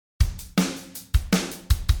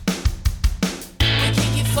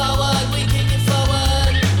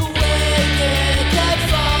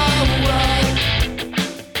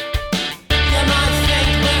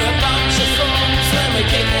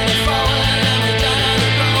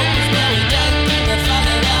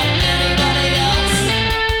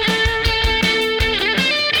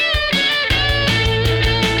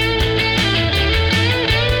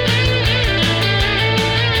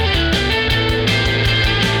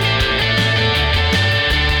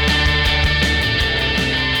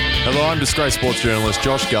I'm disgraced sports journalist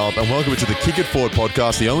Josh Gallup, and welcome to the Kick It Forward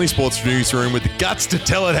podcast, the only sports newsroom with the guts to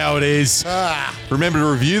tell it how it is. Remember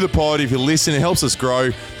to review the pod if you listen. It helps us grow.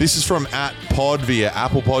 This is from @pod via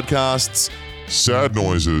Apple Podcasts. Sad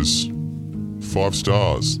noises. 5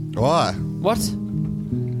 stars. Why? What?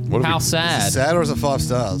 How Is it sad? sad or is it 5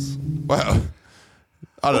 stars? Well,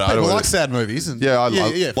 I don't know. People like sad movies. And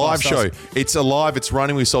Live 5 show. stars. It's alive. It's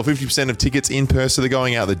running. We sold 50% of tickets in person. They're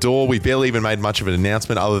going out the door. We barely even made much of an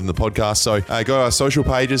announcement other than the podcast. So go to our social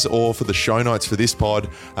pages or for the show notes for this pod,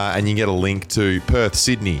 and you can get a link to Perth,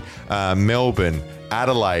 Sydney, Melbourne,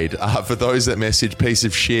 Adelaide. For those that message piece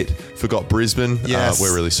of shit, forgot Brisbane. Yes.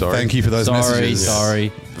 We're really sorry. Thank you for those messages.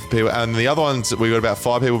 Sorry. People, and the other ones, we got about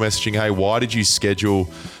 5 people messaging, hey, why did you schedule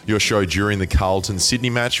your show during the Carlton-Sydney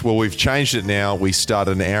match? Well, we've changed it now. We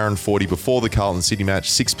started an hour and 40 before the Carlton-Sydney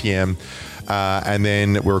match, 6 p.m, and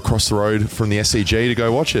then we're across the road from the SCG to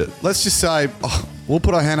go watch it. Let's just say, we'll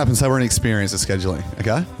put our hand up and say we're inexperienced at scheduling,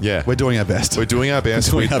 okay? Yeah. We're doing our best. We're doing our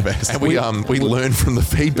best. We're doing our best. And we learn from the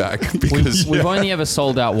feedback because We've only ever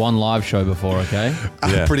sold out one live show before, okay?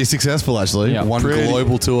 Yeah. Pretty successful, actually. Yeah. One Pretty.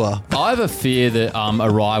 global tour. I have a fear that a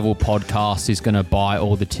rival podcast is going to buy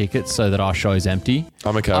all the tickets so that our show's empty.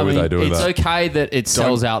 I'm okay with they doing it's that. okay that it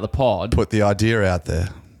sells out the pod. Put the idea out there.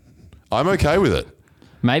 I'm okay with it.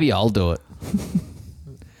 Maybe I'll do it.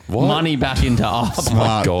 What? Money back into us. Oh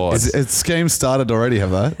my God. It's schemes started already, have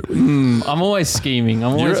they? I'm always scheming.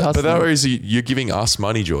 I'm always But hustling. that is, you're giving us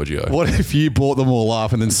money, Giorgio. What if you bought them all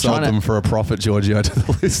up and then sold trying to- them for a profit, Giorgio, to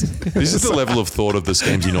the listeners? This is the level of thought of the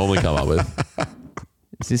schemes you normally come up with.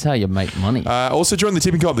 Is this how you make money? Also join the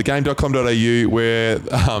tipping co-op, thegame.com.au, where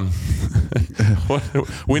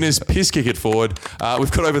winners piss kick it forward.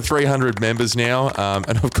 We've got over 300 members now,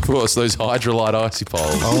 and of course those Hydrolite icy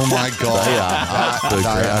poles. Oh my God. They are They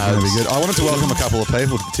are going to be good. I wanted to welcome a couple of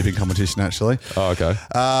people to the tipping competition, actually. Oh, okay.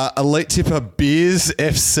 Elite tipper Beers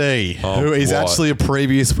FC, who is what? actually a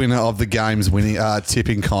previous winner of the game's winning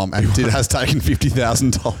tipping comp and has taken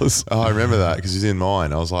 $50,000. Oh, I remember that because he's in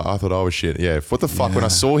mine. I thought I was shit. Yeah. What the fuck? When I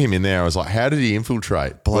saw him in there, I was like, how did he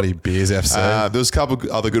infiltrate? Bloody Beers FC. There was a couple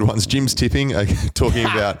other good ones. Jim's tipping, talking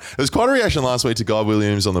about. There was quite a reaction last week to Guy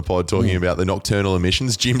Williams on the pod talking about the nocturnal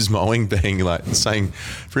emissions. Jim's mowing being like saying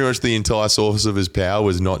pretty much the entire source of his power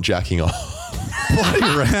was not jacking off. Bloody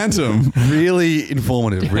random. Really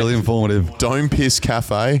informative. Really informative. Dome Piss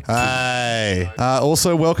Cafe. Hey.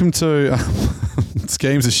 Also, welcome to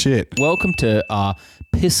Schemes of Shit. Welcome to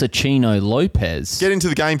Pisacino Lopez. Get into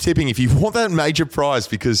the game tipping if you want that major prize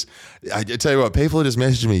because I tell you what, people are just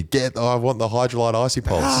messaging me, I want the Hydrolite icy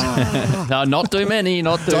poles. No, not too many.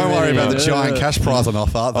 Not too Don't many. worry about the giant cash prize on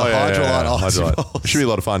offer. The Hydrolite icy balls. Should be a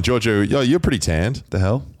lot of fun. Giorgio, you're pretty tanned. The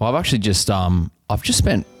hell? Well, I've actually just I've just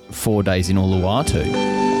spent 4 days in Uluwatu.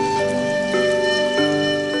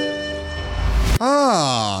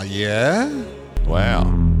 Ah, yeah.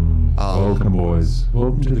 Wow. Welcome, boys.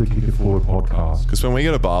 Welcome to the Kick It Forward podcast. Because when we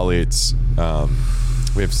go to Bali, it's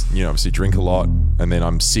we have obviously drink a lot, and then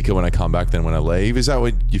I'm sicker when I come back than when I leave. Is that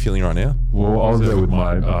what you're feeling right now? Well, I was there with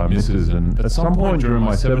my missus, and at some point during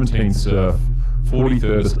my 17th surf,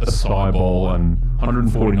 43rd acai bowl, and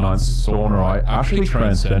 149th sauna, I actually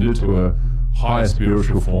transcended to a higher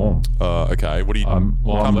spiritual form. Okay. What are you? I'm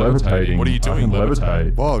levitating. What are you doing? I can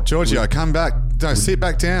levitate. Whoa, Giorgio, come back. No, sit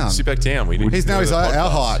back down. Sit back down. He's now he's our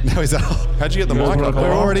height. Now he's our. How'd you get the You guys mic wanna up? come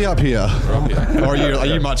We're already up here. Up here. Or are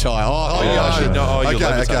you much higher? You're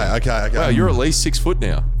levitating. Okay. Wow, you're at least 6 foot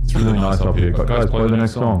now. It's really nice up here. Guys, play the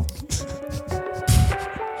next song.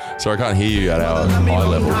 Sorry, I can't hear you at our high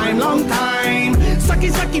level. Long time. Sucky,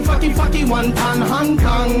 fucky, one ton, Hong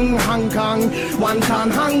Kong. One ton,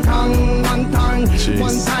 Hong Kong, one ton. Jeez.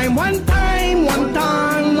 One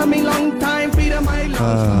ton. Love me long time, feed of my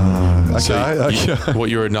lunch. Okay.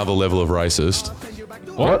 You're another level of racist.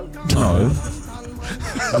 What? No.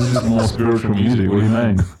 This is more spiritual music. What do you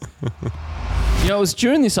mean? You know, it was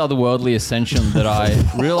during this otherworldly ascension that I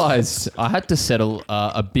realised I had to settle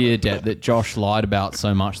a beer debt that Josh lied about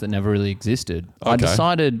so much that never really existed. I Okay.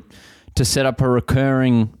 decided to set up a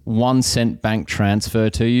recurring 1 cent bank transfer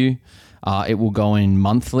to you. It will go in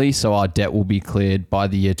monthly, so our debt will be cleared by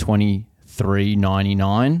the year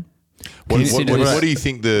 23.99. What Consider this- do you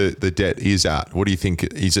think the debt is at? What do you think?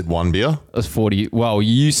 Is it 1 beer? It's 40. Well,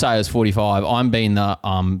 you say it's 45. I'm being the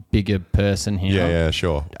bigger person here. Yeah,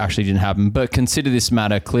 sure. Actually didn't happen. But consider this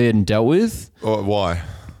matter cleared and dealt with. Why?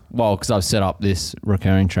 Well, because I've set up this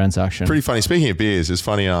recurring transaction. Pretty funny. Speaking of beers, it's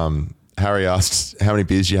funny. Harry asked how many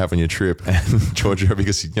beers you have on your trip, and Giorgio,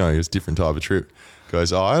 because it was a different type of trip,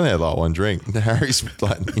 goes, I only had like 1 drink. And Harry's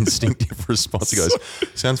like instinctive response. He goes,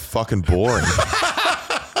 sounds fucking boring.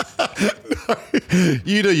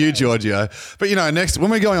 You do you, Giorgio. But, next, when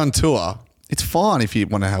we're going on tour, it's fine if you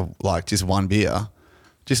want to have, just one beer.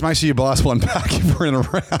 Just make sure you buy us one back if we're in a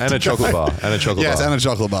round. And a chocolate bar. Yes, and a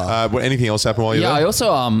chocolate bar. Anything else happen while you were Yeah, there? I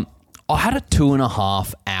also I had a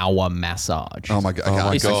 2.5 hour massage. Oh, my God. Oh,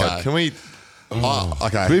 my It's God. okay. Can we...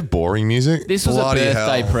 Okay. A bit boring music. This was Bloody a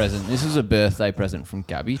birthday hell. present. This was a birthday present from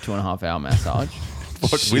Gabby. 2.5 hour massage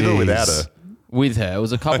What, with or without her? with her. It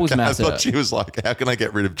was a couple's I massage. thought she was like, how can I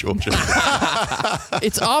get rid of Giorgio?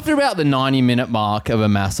 It's after about the 90-minute mark of a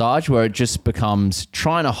massage where it just becomes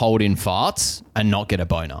trying to hold in farts and not get a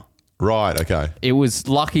boner. Right, okay. It was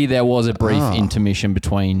lucky there was a brief intermission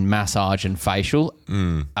between massage and facial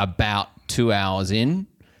about 2 hours in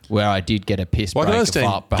where I did get a piss Well, I break. can understand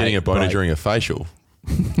fart getting a boner break. during a facial.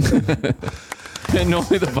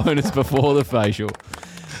 Normally the bonus before the facial.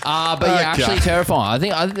 But yeah, Okay. actually terrifying. I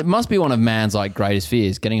think it must be one of man's greatest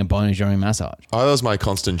fears, getting a boner during massage. Oh, that was my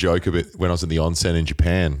constant joke a bit when I was in the onsen in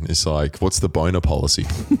Japan. It's like, what's the boner policy?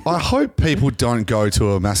 I hope people don't go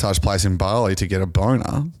to a massage place in Bali to get a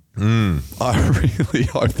boner. I really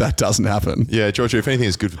hope that doesn't happen. Yeah, Giorgio, if anything,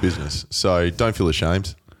 it's good for business. So don't feel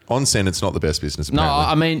ashamed. Onsen, it's not the best business. No,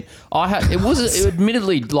 Apparently. I mean, it was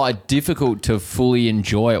admittedly difficult to fully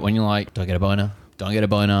enjoy it when you're like, don't get a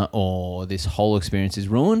boner, or this whole experience is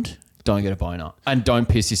ruined. Don't get a boner, and don't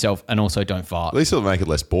piss yourself, and also don't fart. At least it'll make it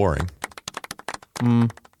less boring.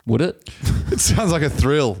 Would it? It sounds like a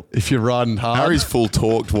thrill if you're riding hard. Harry's full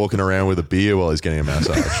talked walking around with a beer while he's getting a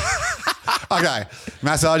massage. Okay,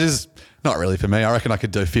 massages, not really for me. I reckon I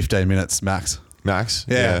could do 15 minutes max. Max?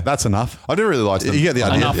 Yeah, that's enough. I do really like them. You get the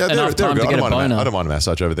idea. Enough- enough time to good. get a boner. I don't mind a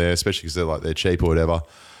massage over there, especially because they're cheap or whatever.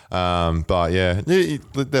 But yeah,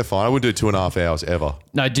 they're fine. I wouldn't do 2.5 hours ever.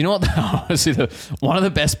 No, do you know what? Honestly, one of the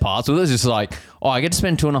best parts with it is just like, I get to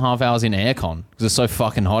spend 2.5 hours in aircon because it's so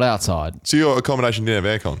fucking hot outside. So your accommodation didn't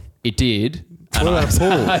have aircon? It did. What about a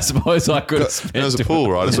pool? I suppose I could have spent. There was a pool,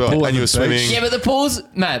 right, as well. pool And on you were the beach. swimming. Yeah, but the pools,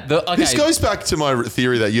 Matt. Okay. This goes back to my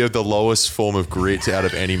theory that you have the lowest form of grit out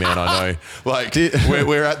of any man I know. Like,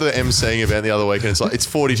 we're at the emceeing event the other week, and it's like, it's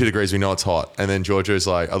 42 degrees. We know it's hot. And then Giorgio's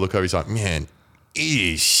like, I look over, he's like, man, it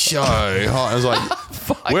is so hot. I was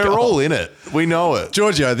like, we're all in it. We know it.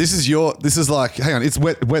 Giorgio, this is like, hang on, it's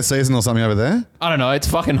wet season or something over there? I don't know. It's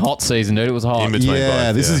fucking hot season, dude. It was hot. In between Yeah,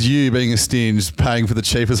 both, this is you being a stinge, paying for the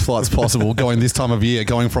cheapest flights possible, going this time of year,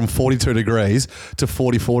 going from 42 degrees to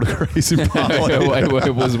 44 degrees in Bali.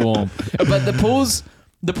 it was warm. But the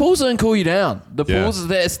pools don't cool you down. The Yeah.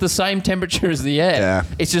 pools, it's the same temperature as the air. Yeah.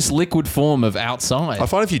 It's just liquid form of outside. I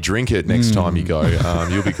find if you drink it next time you go,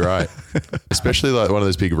 you'll be great. Especially like one of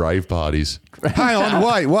those big rave parties. Hang on,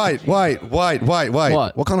 wait. What?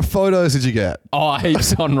 What kind of photos did you get? Oh,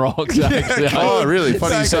 heaps on rocks. Actually. Oh, really?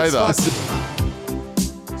 Funny you say that.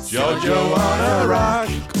 Jojo on a rock.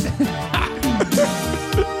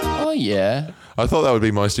 Oh, yeah. I thought that would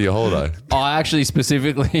be most of your holiday. I actually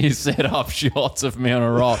specifically set up shots of me on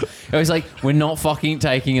a rock. I was like, we're not fucking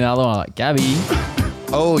taking another one. I'm like, Gabby.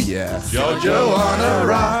 Oh, yeah. Jojo on a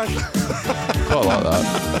rock. Quite like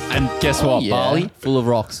that. And guess what? yeah. Bali, full of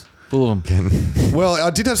rocks. Full of them. Well, I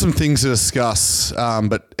did have some things to discuss,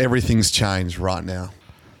 but everything's changed right now.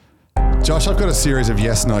 Josh, I've got a series of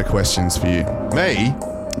yes/no questions for you. Me?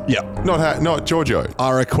 Yeah. Not Giorgio.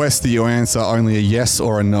 I request that you answer only a yes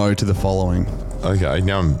or a no to the following. Okay,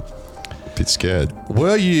 now I'm a bit scared.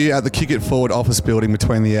 Were you at the Kick It Forward office building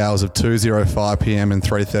between the hours of 2:05 p.m. and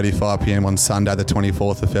 3:35 p.m. on Sunday, the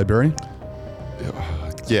 24th of February?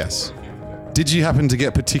 Yes. Did you happen to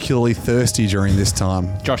get particularly thirsty during this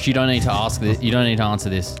time? Josh, you don't need to ask this. You don't need to answer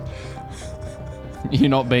this. You're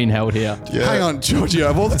not being held here. Yeah. Hang on, Giorgio,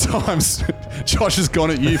 of all the times Josh has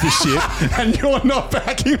gone at you for shit and you're not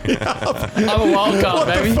backing me up. I'm a wild card,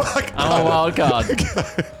 What the baby. fuck? I'm a wild card.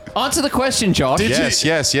 Answer the question, Josh.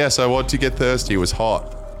 Yes. I want to get thirsty. It was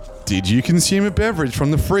hot. Did you consume a beverage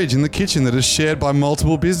from the fridge in the kitchen that is shared by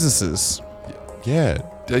multiple businesses? Yeah.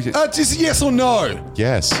 Just yes or no.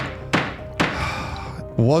 Yes.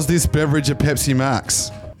 Was this beverage a Pepsi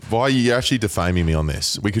Max? Why are you actually defaming me on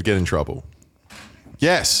this? We could get in trouble.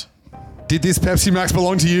 Yes. Did this Pepsi Max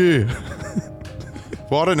belong to you?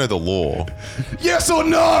 Well, I don't know the law. Yes or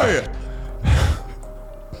no?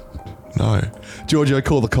 No. Giorgio,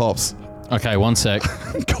 call the cops. Okay, one sec.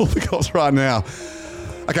 Call the cops right now.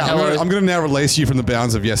 Okay, I'm Hello. going to now release you from the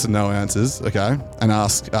bounds of yes and no answers, okay? And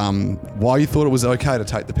ask why you thought it was okay to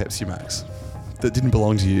take the Pepsi Max that didn't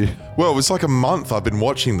belong to you. Well, it was like a month I've been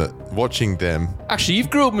watching them. Actually, you've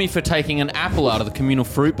grilled me for taking an apple out of the communal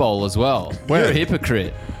fruit bowl as well. Where? You're a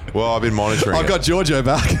hypocrite. Well, I've been monitoring I've it. got Giorgio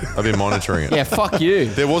back. I've been monitoring it. Yeah, fuck you.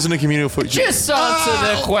 There wasn't a communal food. Just answer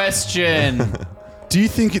the question. Do you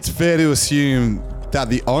think it's fair to assume that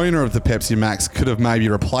the owner of the Pepsi Max could have maybe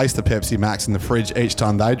replaced the Pepsi Max in the fridge each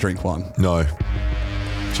time they drink one? No.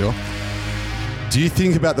 Sure. Do you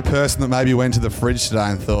think about the person that maybe went to the fridge today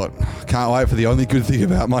and thought, can't wait for the only good thing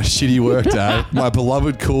about my shitty work day, my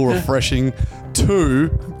beloved, cool, refreshing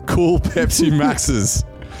 2 cool Pepsi Maxes.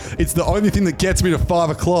 It's the only thing that gets me to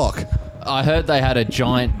 5 o'clock. I heard they had a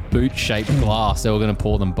giant boot-shaped glass they were going to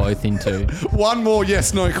pour them both into. One more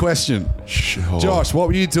yes/no question. Sure. Josh, what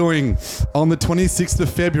were you doing on the 26th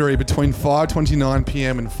of February between 5:29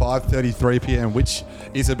 p.m. and 5:33 p.m., which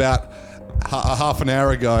is about a half an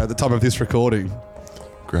hour ago at the time of this recording?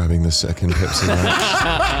 Grabbing the second Pepsi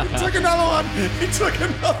Max. He took another one. He took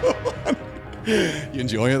another one. You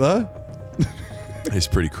enjoying it though? It's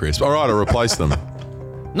pretty crisp. All right, I'll replace them.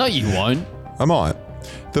 No, you won't. I might.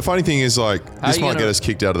 The funny thing is, like, this you might gonna- get us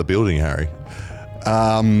kicked out of the building, Harry.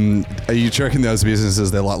 Are you checking those businesses?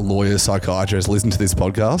 They're like lawyers, psychiatrists. Listen to this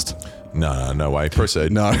podcast. No way.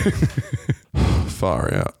 Proceed. No.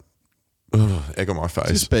 Far out. Ugh, egg on my face.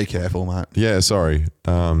 Just be careful, mate. Yeah, sorry.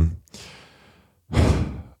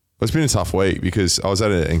 It's been a tough week because I was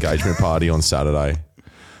at an engagement party on Saturday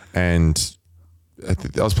and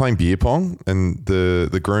I was playing beer pong and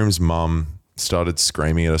the groom's mum started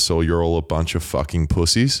screaming at us all, "You're all a bunch of fucking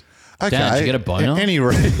pussies." Okay. Dad, did you get a boner? Any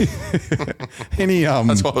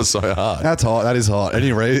That's why it was so hard. That's hot. That is hot.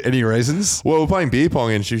 Any reasons? Well, we're playing beer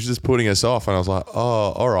pong and she was just putting us off and I was like,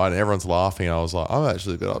 "Oh, all right." And everyone's laughing. And I was like, I'm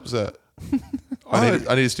actually a bit upset. I need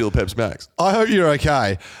to steal a Pepsi Max. I hope you're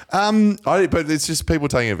okay. But it's just people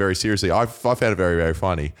taking it very seriously. I found it very, very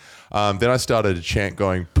funny. Then I started a chant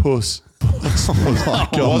going, "Puss, puss, puss."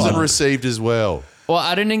 Wasn't received as well. Well,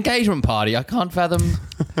 at an engagement party, I can't fathom.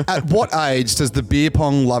 At what age does the beer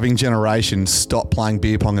pong loving generation stop playing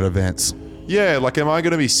beer pong at events? Yeah, like, am I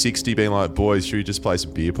going to be 60 being like, "Boys, should we just play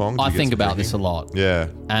some beer pong?" I think about this a lot. Yeah.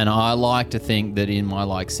 And I like to think that in my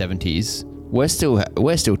 70s, we're still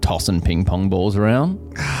tossing ping pong balls around.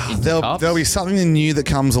 There'll be something new that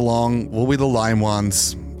comes along. We'll be the lame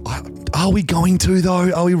ones. Are we going to though?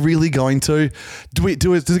 Are we really going to?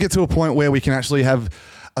 Does it get to a point where we can actually have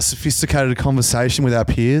a sophisticated conversation with our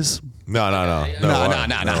peers? No. No.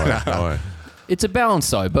 It's a balance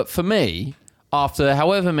though, but for me, after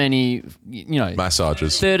however many,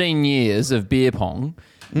 Massages. 13 years of beer pong,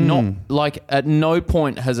 not like at no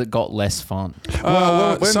point has it got less fun.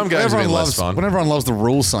 Some games have been less fun. When everyone loves the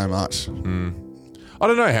rules so much. I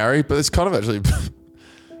don't know, Harry, but it's kind of actually...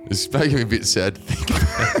 it's making me a bit sad to think about.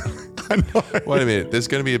 I know. Wait a minute. There's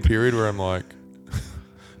going to be a period where I'm like...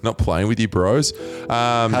 not playing with you, bros.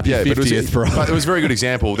 Happy 50th, bro. But it was a very good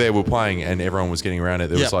example. There, we're playing and everyone was getting around it.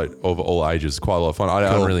 There was like of all ages, quite a lot of fun. I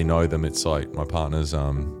don't really know them. It's like my partner's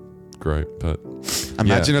group, but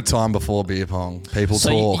imagine a time before beer pong. People So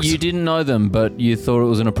talked. you didn't know them, but you thought it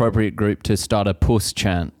was an appropriate group to start a puss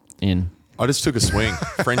chant in. I just took a swing,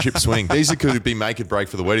 friendship swing. These could be make or break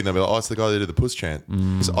for the wedding. They'll be like, "Oh, it's the guy that did the puss chant."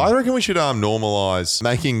 So I reckon we should normalise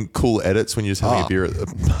making cool edits when you're just having a beer at the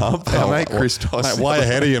pub. And make Christos Mate, way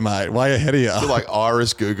ahead of you, mate. Way ahead of you. like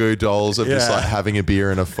Iris Goo Goo dolls of just like having a beer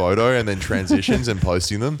and a photo and then transitions and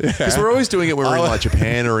posting them. Because we're always doing it when we're in like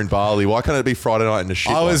Japan or in Bali. Why can't it be Friday night in a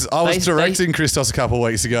shit? I was They- directing Christos a couple of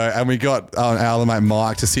weeks ago, and we got our other mate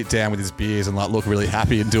Mike to sit down with his beers and like look really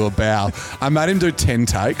happy and do a bow. I made him do 10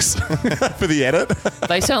 takes for the edit.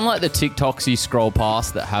 They sound like the TikToks you scroll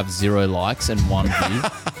past that have 0 likes and 1 view.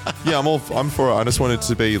 Yeah, I'm for it. I just want it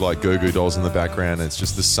to be like Goo Goo dolls in the background. And it's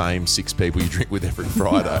just the same 6 people you drink with every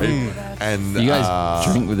Friday. And You guys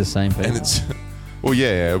drink with the same people. and it's well,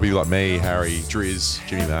 yeah, it'll be like me, Harry, Driz,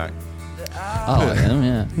 Jimmy Mac. Oh,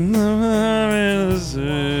 yeah.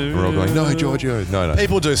 We're all going, "No, Giorgio." No.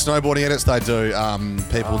 People do snowboarding edits. They do.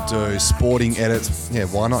 People do sporting edits. Yeah,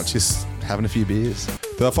 why not just having a few beers?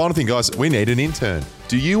 The final thing, guys, we need an intern.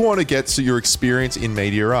 Do you want to get your experience in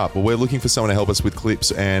media up? Well, we're looking for someone to help us with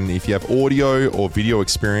clips, and if you have audio or video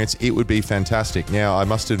experience, it would be fantastic. Now, I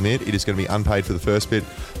must admit, it is going to be unpaid for the first bit,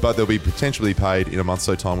 but they'll be potentially paid in a month's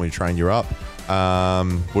so time when we train you up.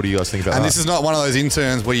 What do you guys think about And that? this is not one of those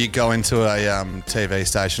interns where you go into a TV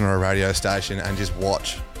station or a radio station and just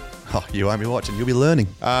watch. Oh, you won't be watching. You'll be learning.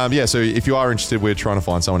 So if you are interested, we're trying to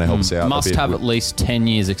find someone to help us out. Must a bit. have at least 10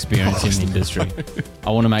 years experience in the industry.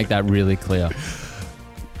 I want to make that really clear.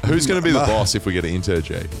 Who's going to be the boss if we get an intern,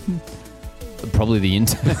 G? Probably the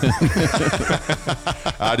intern.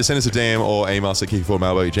 Just send us a DM or email us at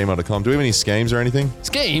kick4mailbag@gmail.com. Do we have any schemes or anything?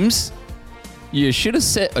 Schemes? You should have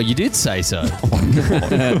said... Oh, you did say so.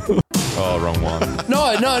 Oh, wrong one.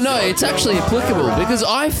 No. It's actually applicable because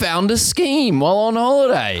I found a scheme while on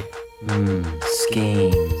holiday.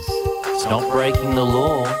 Schemes. It's not breaking the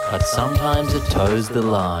law, but sometimes it toes the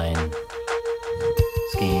line.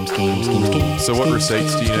 Scheme. So what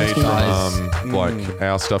receipts do you need Guys. from like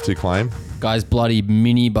our stuff to claim? Guys, bloody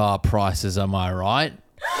minibar prices, am I right?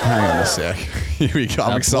 Hang on a sec. Here we go.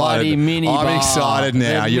 I'm The excited. bloody minibar. I'm excited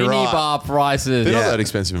now. The You're minibar right. prices. They're not that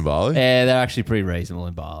expensive in Bali. Yeah, they're actually pretty reasonable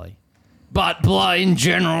in Bali. But in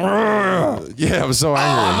general, Yeah, I was so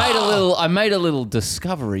angry. I made a little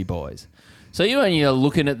discovery, boys. So when you're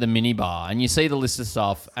looking at the minibar and you see the list of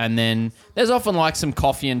stuff, and then there's often like some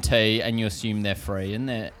coffee and tea, and you assume they're free, and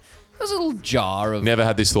there's a little jar of Never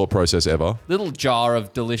had this thought process ever.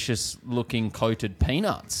 delicious looking coated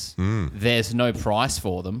peanuts. There's no price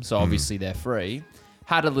for them, so obviously they're free.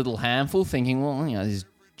 Had a little handful, thinking, well, this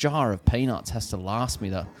jar of peanuts has to last me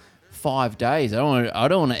the 5 days. I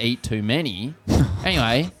don't want to eat too many.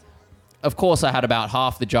 Anyway, of course, I had about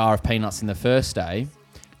half the jar of peanuts in the first day.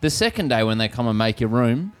 The second day, when they come and make your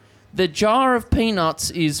room, the jar of peanuts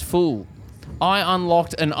is full. I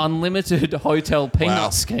unlocked an unlimited hotel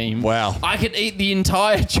peanut scheme. Wow. I could eat the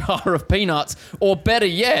entire jar of peanuts, or better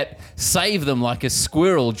yet, save them like a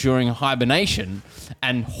squirrel during hibernation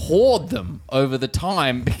and hoard them over the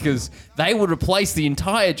time, because they would replace the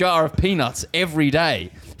entire jar of peanuts every day.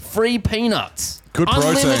 Free peanuts. Good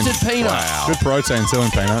protein. Unlimited peanuts. Good protein too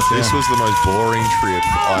in peanuts. This Yeah. was the most boring trip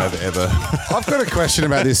I have ever. I've got a question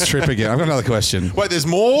about this trip again. I've got another question. Wait, there's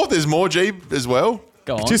more? There's more, G, as well?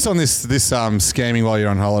 Go on. Just on this scamming while you're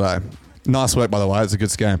on holiday. Nice work, by the way. It's a good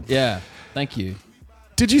scam. Yeah, thank you.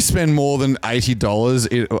 Did you spend more than $80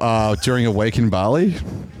 during a week in Bali?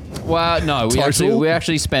 Well, no, Total? we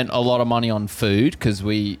actually spent a lot of money on food because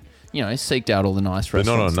we, seeked out all the nice But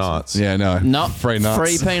not restaurants. on nuts. Yeah, no. No, Free nuts.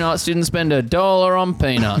 Free peanuts. Didn't spend $1 on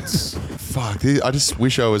peanuts. Fuck, I just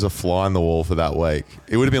wish I was a fly on the wall for that week.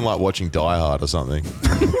 It would have been like watching Die Hard or something.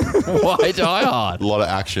 Why Die Hard? A lot of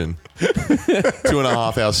action.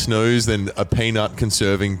 2.5 hour snooze, then a peanut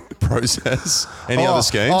conserving process. Any other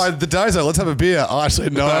schemes? Oh, the dozo. Let's have a beer. Oh,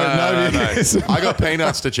 actually, no beers. I got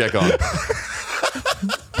peanuts to check on.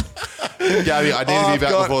 Gabby, I need to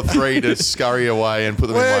be back before 3 to scurry away and put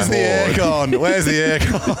them Where's in the my hoard. aircon? Where's the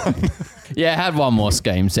aircon? Yeah, had one more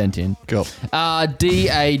scheme sent in. Cool.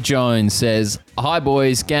 D.A. Jones says, "Hi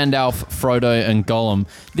boys, Gandalf, Frodo and Gollum.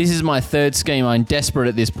 This is my third scheme. I'm desperate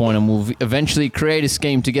at this point and will eventually create a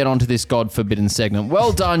scheme to get onto this God-forbidden segment.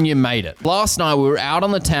 Well done, you made it. Last night we were out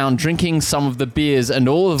on the town drinking some of the beers and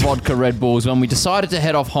all the vodka Red Bulls when we decided to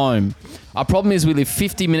head off home. Our problem is we live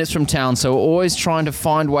 50 minutes from town, so we're always trying to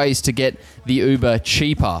find ways to get the Uber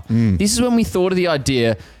cheaper. This is when we thought of the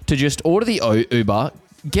idea to just order the Uber,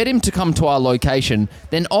 get him to come to our location,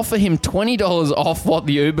 then offer him $20 off what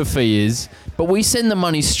the Uber fee is, but we send the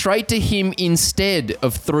money straight to him instead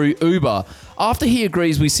of through Uber. After he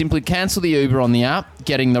agrees, we simply cancel the Uber on the app,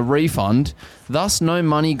 getting the refund, thus no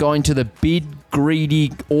money going to the big,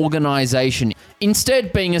 greedy organisation.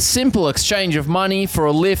 Instead being a simple exchange of money for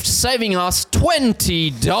a lift, saving us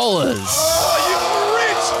 $20.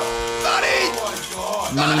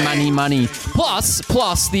 Money.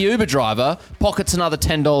 Plus, the Uber driver pockets another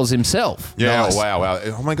 $10 himself. Yeah, Nice. wow.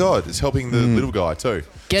 Oh my God, it's helping the little guy too.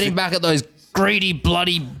 Getting back at those greedy,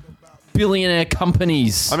 bloody billionaire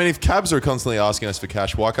companies. I mean, if cabs are constantly asking us for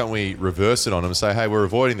cash, why can't we reverse it on them and say, hey, we're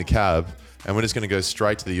avoiding the cab and we're just going to go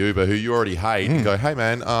straight to the Uber who you already hate and go, hey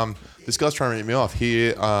man, this guy's trying to rip me off.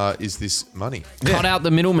 Here is this money. Cut out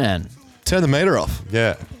the middleman. Turn the meter off.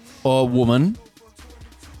 Yeah. Or woman.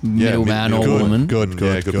 Middleman or woman. Good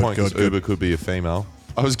point, because Uber could be a female.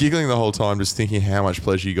 I was giggling the whole time just thinking how much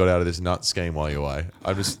pleasure you got out of this nut scheme while you're away.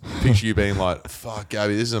 I just picture you being like, fuck,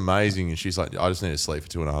 Gabby, this is amazing. And she's like, I just need to sleep for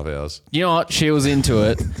 2.5 hours. You know what? She was into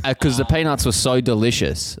it because the peanuts were so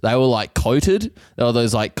delicious. They were like coated. They were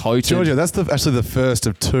those like coated. Giorgio, that's actually the first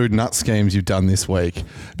of 2 nut schemes you've done this week,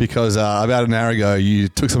 because about an hour ago you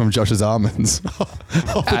took some of Josh's almonds off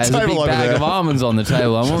the There's a big table over bag there. of almonds on the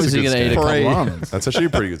table. I'm obviously going to eat a couple of almonds. That's actually a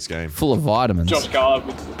pretty good scheme. Full of vitamins. Josh Garlov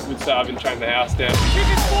would say I've been trying the house down.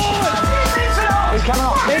 He's coming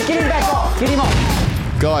off. Get him back off. Get him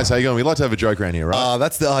off. Guys, how you going? We like to have a joke around here, right?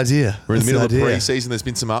 That's the idea. We're in the middle of idea. pre-season. There's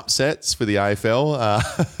been some upsets for the AFL.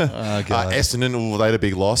 Essendon, they had a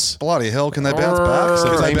big loss. Bloody hell, can they bounce back? Some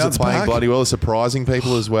Can they teams are bounce playing back? bloody well. They're surprising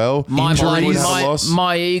people as well. My Injuries, Eagles,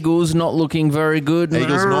 my Eagles not looking very good.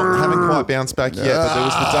 Eagles haven't quite bounced back yet, but there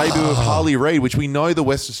was the debut of Harley Reid, which we know the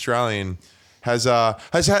West Australian has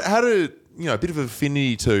had a bit of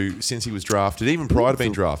affinity to since he was drafted, even prior to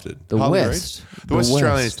being drafted. The Harley West. Reid. The West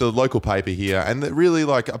Australian is West. the local paper here, and really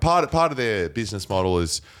like a part of their business model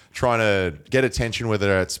is trying to get attention,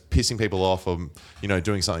 whether it's pissing people off or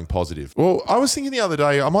doing something positive. Well, I was thinking the other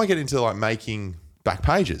day I might get into like making back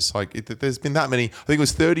pages. There's been that many. I think it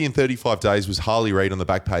was 30 and 35 days was Harley Reid on the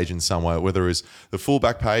back page in some way, whether it was the full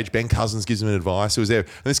back page, Ben Cousins gives him advice. It was there.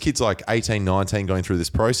 And this kid's like 18, 19 going through this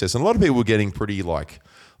process. And a lot of people were getting pretty a little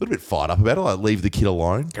bit fired up about it. Like, leave the kid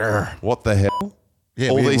alone. Grr. What the hell? Yeah,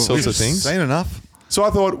 all these sorts of things. Seen enough. So I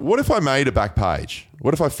thought, what if I made a back page?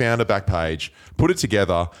 What if I found a back page, put it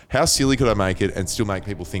together? How silly could I make it and still make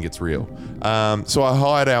people think it's real? So I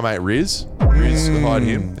hired our mate Riz. Hired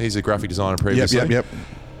him. He's a graphic designer previously. Yep.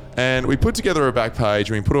 And we put together a back page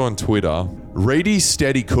and we put it on Twitter. Reedy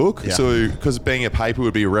Steady Cook. Yeah. So because being a paper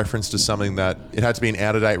would be a reference to something that it had to be an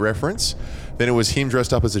out-of-date reference. Then it was him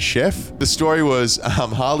dressed up as a chef. The story was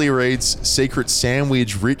Harley Reid's secret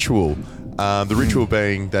sandwich ritual. The ritual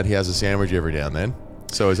being that he has a sandwich every now and then.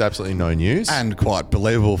 So it's absolutely no news. And quite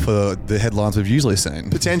believable for the headlines we've usually seen.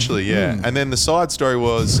 Potentially, yeah. And then the side story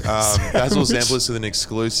was Basil Zemplis with an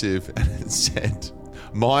exclusive, and it said,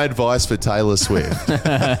 my advice for Taylor Swift.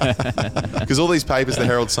 Because all these papers, the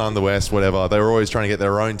Herald Sun, the West, whatever, they were always trying to get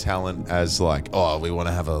their own talent as like, oh, we want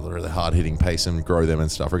to have a really hard-hitting piece and grow them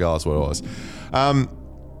and stuff, regardless of what it was.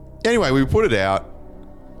 Anyway, we put it out.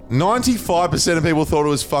 95% of people thought it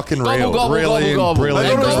was fucking real. Gobble, Really? gobble, gobble. They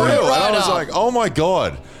thought it was Right real. And I up. was like, oh my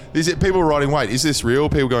God. People were writing, wait, is this real?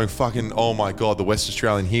 People going, fucking, oh my God, the West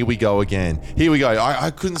Australian, here we go again. Here we go.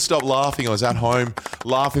 I couldn't stop laughing. I was at home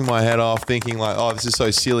laughing my head off, thinking like, oh, this is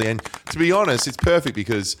so silly. And to be honest, it's perfect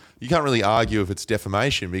because you can't really argue if it's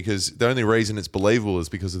defamation because the only reason it's believable is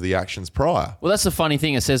because of the actions prior. Well, that's the funny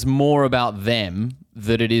thing. It says more about them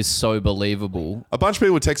that it is so believable. A bunch of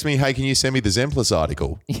people would text me, hey, can you send me the Zemplis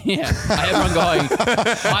article? Yeah. Everyone going,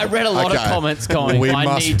 I read a lot of comments going,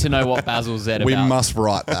 I need to know what Basil said We about. must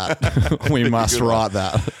write that. We must write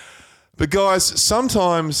that. But guys,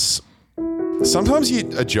 sometimes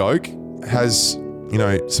a joke has,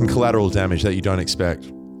 some collateral damage that you don't expect.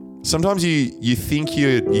 Sometimes you think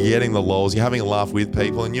you're getting the lols, you're having a laugh with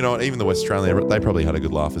people, and you know what, even the West Australian, they probably had a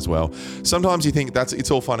good laugh as well. Sometimes you think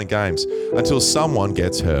it's all fun and games until someone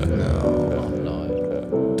gets hurt.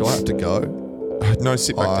 No. Do I have to go? No,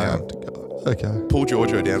 sit back I down. have to go. Okay. Pull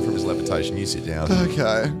Giorgio down from his levitation, you sit down.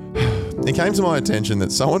 Okay. It came to my attention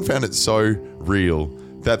that someone found it so real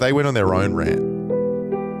that they went on their own rant.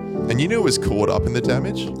 And you knew it was caught up in the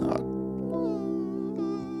damage?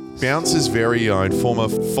 Bouncer's very own former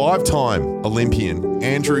 5-time Olympian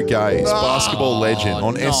Andrew Gaze, basketball legend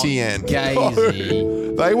on SEN.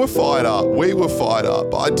 Gazy. They were fired up. We were fired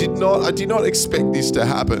up. I did not expect this to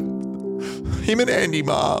happen. Him and Andy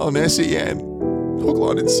Maher on SEN. Hook,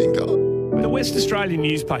 line and sinker. The West Australian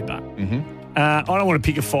newspaper. I don't want to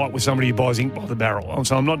pick a fight with somebody who buys ink by the barrel,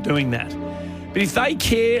 so I'm not doing that. But if they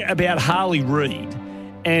care about Harley Reid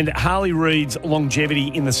and Harley Reid's longevity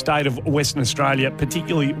in the state of Western Australia,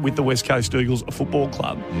 particularly with the West Coast Eagles Football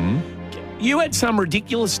Club, you had some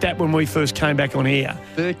ridiculous stat when we first came back on air.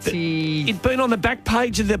 30. It'd been on the back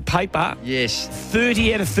page of the paper. Yes.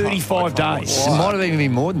 30 out of 35 days. It might have even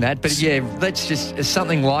been more than that, but yeah, let's just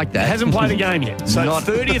something like that. Hasn't played a game yet. So Not-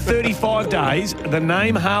 30 or 35 days, the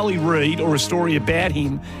name Harley Reid or a story about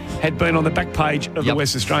him had been on the back page of the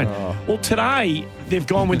West Australian. Well, today they've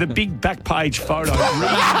gone with a big back page photo.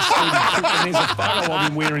 And there's a photo of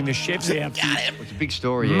him wearing the chef's outfit. It's a big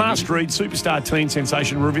story. Andy. Must read superstar teen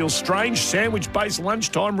sensation reveals strange sandwich-based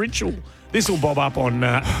lunchtime ritual. This will bob up on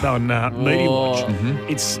Media Watch.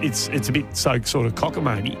 It's a bit so sort of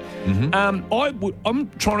cockamamie. I'm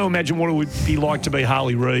trying to imagine what it would be like to be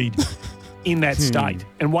Harley Reid in that state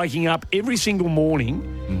and waking up every single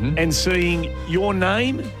morning and seeing your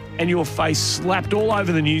name and your face slapped all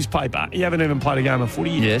over the newspaper. You haven't even played a game of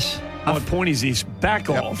footy yet. Yes. My point is this: back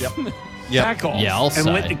off. Back off Yeah, I'll and say.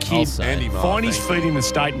 let the kid Andy Maher, find his thank feet in the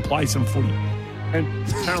state and play some footy. And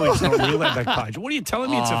apparently it's not real, that back page. What are you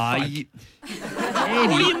telling me it's a fake? Andy,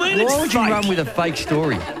 What do you mean it's why would you fake? run with a fake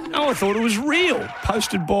story? Oh, I thought it was real.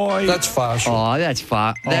 Posted by... That's partial. Oh, that's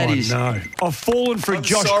far. That oh, is. no. I've fallen for a I'm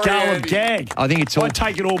Josh sorry, Garland Andy. gag. I think it's all. I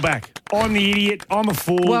take it all back. I'm the idiot. I'm a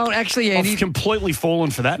fool. Well, actually, Andy. I've completely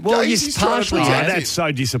fallen for that. Well, Gaze, you he's trying to partially protect have. it. That's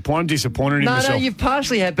so disappointing. I'm disappointed in No, myself. you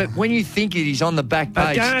partially have, but when you think it is on the back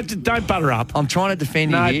page, Don't butter up. I'm trying to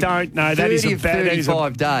defend No, you here. don't. No, that is 30 a of bad. That is a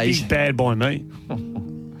 35 days. big bad by me.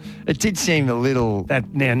 It did seem a little.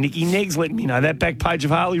 That now, Nicky Neg's letting me know that back page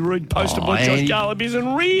of Harley Reid posted by Josh Andy. Garland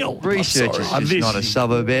isn't real. Research is I'm just sorry. not a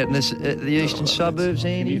suburb out in the eastern suburbs,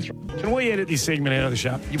 Andy. Can we edit this segment out of the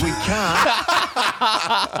show? We can't.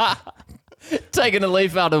 Taking a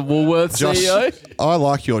leaf out of Woolworths, Josh, CEO. I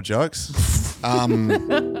like your jokes.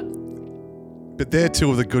 But they're two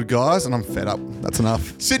of the good guys, and I'm fed up. That's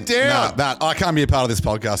enough. Sit down. I can't be a part of this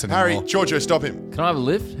podcast anymore. Harry, Giorgio, stop him. Can I have a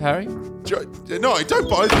lift, Harry? No, don't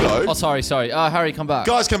both go. Oh, sorry. Harry, come back.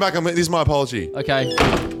 Guys, come back. This is my apology. Okay.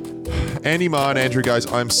 Andy Maher and Andrew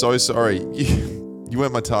Gaze, I'm so sorry. You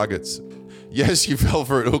weren't my targets. Yes, you fell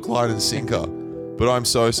for it hook, line, and sinker. But I'm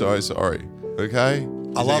so sorry. Okay?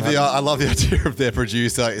 I love the idea of their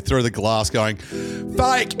producer through the glass going,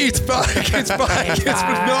 fake, it's fake, it's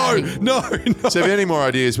fake, no. So if you have any more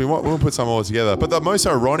ideas, we'll put some all together. But the most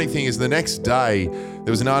ironic thing is the next day,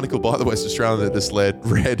 there was an article by the West Australian that just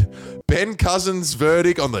read, Ben Cousins'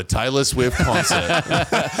 verdict on the Taylor Swift concert.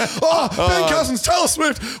 Ben Cousins, Taylor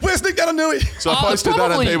Swift, where's Nick Gananui? So I posted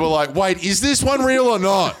that and people were like, wait, is this one real or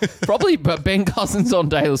not? Probably, but Ben Cousins on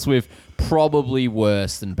Taylor Swift, probably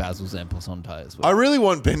worse than Basil Zemplis on Taylor Swift. I really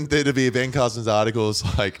want there to be a Ben Cousins article.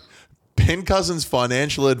 It's like, Ben Cousins'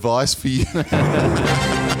 financial advice for you.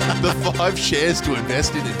 The 5 shares to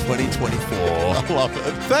invest in 2024. I love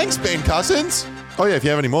it. Thanks, Ben Cousins. Oh, yeah, if you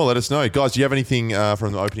have any more, let us know. Guys, do you have anything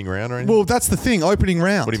from the opening round or anything? Well, that's the thing, opening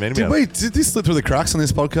round. What do you mean? Did this slip through the cracks on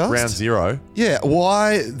this podcast? Round 0. Yeah,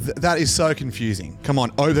 why? That is so confusing. Come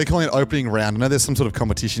on, they're calling it opening round. I know there's some sort of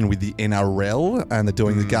competition with the NRL, and they're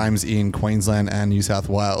doing the games in Queensland and New South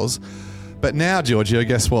Wales. But now, Giorgio,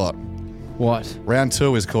 guess what? What? Round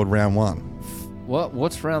 2 is called round 1.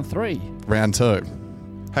 What's round 3? Round 2.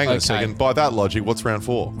 Hang on a second. By that logic, what's round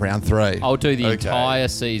 4? Round 3. I'll do the entire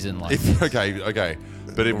season. Okay.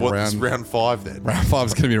 But what's round 5 then? Round 5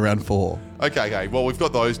 is going to be round 4. Okay. Well, we've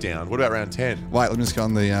got those down. What about round 10? Wait, let me just go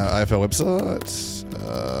on the AFL website.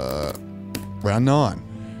 Round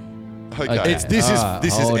 9. Okay. This is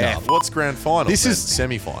F. What's grand final? This is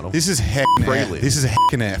semi-final. This is heck Prelim. This is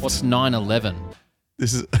heckin' F. What's 9-11?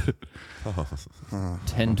 This is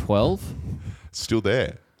 10-12? Still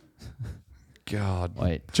there. God.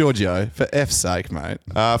 Wait. Giorgio, for F's sake, mate.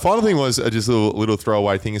 Final thing was just a little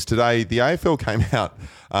throwaway thing is today the AFL came out.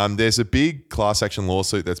 There's a big class action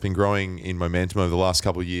lawsuit that's been growing in momentum over the last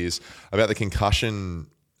couple of years about the concussion,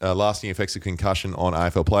 lasting effects of concussion on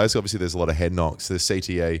AFL players. Obviously, there's a lot of head knocks. The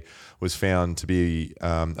CTA was found to be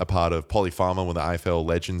a part of Polly Farmer, one of the AFL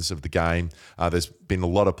legends of the game. There's been a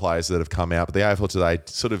lot of players that have come out, but the AFL today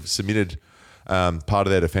sort of submitted part of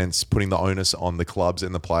their defence, putting the onus on the clubs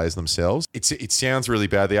and the players themselves. It sounds really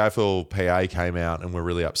bad. The AFLPA came out and were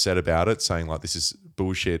really upset about it, saying like this is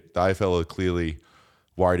bullshit. The AFL are clearly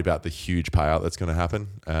worried about the huge payout that's going to happen.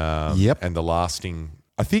 And the lasting.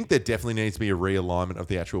 I think there definitely needs to be a realignment of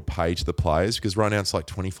the actual pay to the players because right now it's like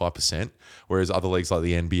 25%, whereas other leagues like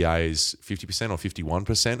the NBA is 50% or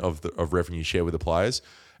 51% of revenue share with the players.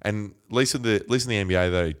 And at least in the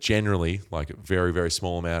NBA, though, generally like a very, very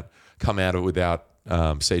small amount come out of it without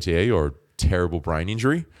CTE or terrible brain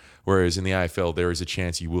injury, whereas in the AFL there is a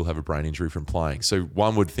chance you will have a brain injury from playing. So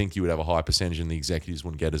one would think you would have a high percentage and the executives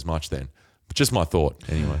wouldn't get as much then. But just my thought,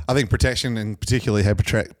 anyway. I think protection, and particularly head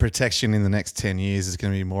protection in the next 10 years is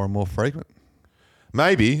going to be more and more frequent.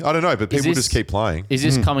 Maybe. I don't know, but people just keep playing. Is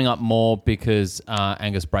this coming up more because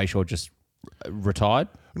Angus Brayshaw just retired?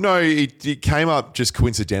 No, it came up just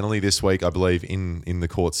coincidentally this week, I believe, in the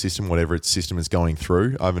court system, whatever its system is going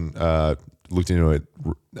through. I haven't looked into it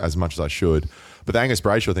as much as I should. But the Angus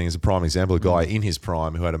Brayshaw thing is a prime example. A guy in his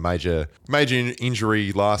prime who had a major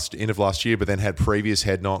injury end of last year, but then had previous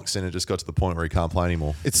head knocks, and it just got to the point where he can't play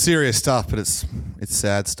anymore. It's serious stuff, but it's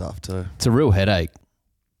sad stuff too. It's a real headache.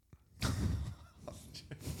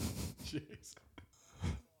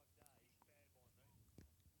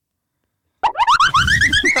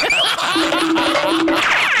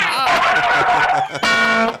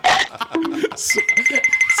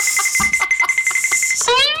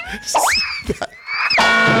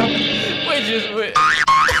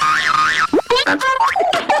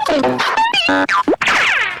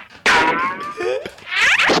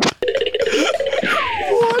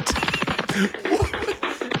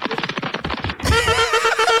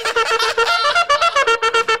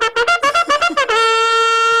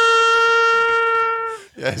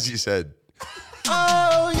 As you said.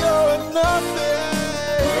 Oh, you're nothing.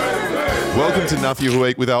 Welcome to Nuffy of the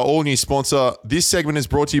Week with our all-new sponsor. This segment is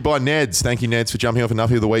brought to you by Neds. Thank you, Neds, for jumping off a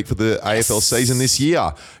Nuffy of the Week for the AFL season this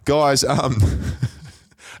year. Guys, I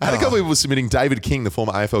had a couple of people submitting David King, the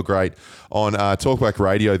former AFL great, on Talkback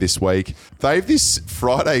Radio this week. They have this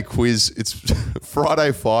Friday quiz. It's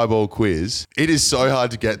Friday Fireball quiz. It is so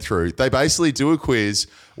hard to get through. They basically do a quiz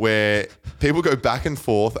where people go back and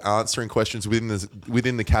forth answering questions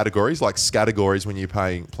within the categories, like categories when you're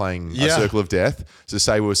playing a Circle of Death. So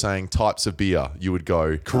say we were saying types of beer, you would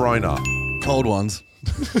go Corona. Cold ones.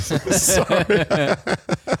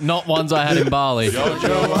 Not ones I had in Bali.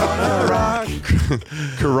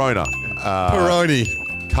 Corona.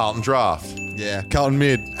 Peroni. Carlton Draft. Yeah, Carlton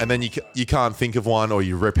Mid. And then you can't think of one or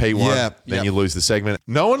you repeat one, Yeah, then yep. you lose the segment.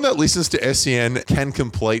 No one that listens to SEN can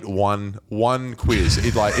complete one quiz.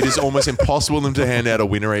 It is almost impossible for them to hand out a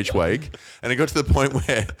winner each week. And it got to the point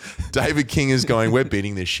where David King is going, we're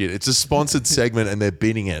beating this shit. It's a sponsored segment and they're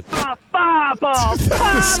beating it. Yep,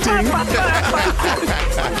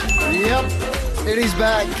 it is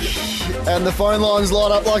back. And the phone lines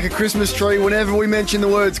light up like a Christmas tree whenever we mention the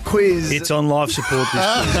words quiz. It's on life support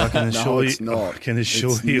this week, I can assure No, you. it's not. I can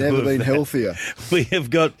assure It's you. never of been that. healthier. We have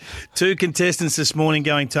got two contestants this morning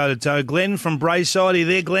going toe-to-toe. Glenn from Brayside, are you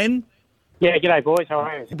there, Glenn? Yeah, g'day, boys. How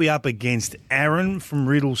are you? We'll be up against Aaron from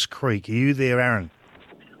Riddles Creek. Are you there, Aaron?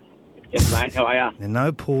 Yes, mate. How are you? There are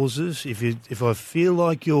no pauses. If I feel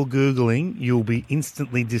like you're Googling, you'll be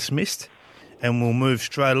instantly dismissed and we'll move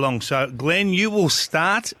straight along. So, Glenn, you will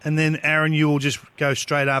start and then, Aaron, you will just go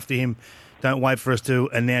straight after him. Don't wait for us to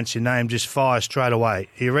announce your name. Just fire straight away.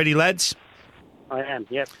 Are you ready, lads? I am.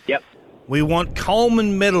 Yep. We want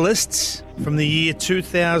Coleman medalists from the year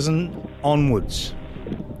 2000 onwards.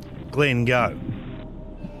 Glenn, go.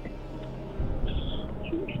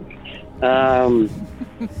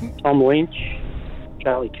 Tom Lynch,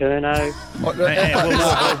 Charlie Curnow.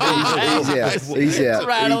 He's out.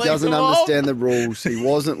 He doesn't understand the rules. He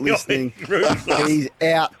wasn't listening. He's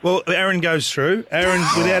out. Well, Aaron goes through. Aaron,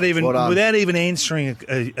 well done. without even answering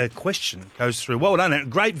a question, goes through. Well done,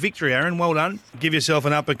 Aaron. Great victory, Aaron. Well done. Give yourself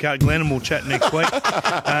an uppercut, Glenn, and we'll chat next week.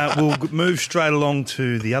 We'll move straight along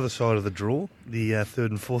to the other side of the draw, the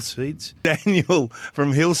third and fourth seeds. Daniel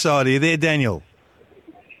from Hillside. Are you there, Daniel?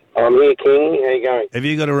 I'm here, King. How you going? Have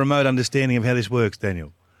you got a remote understanding of how this works,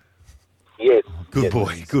 Daniel? Yes. Good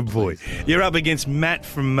boy, good boy. You're up against Matt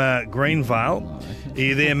from Greenvale. Are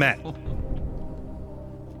you there, Matt?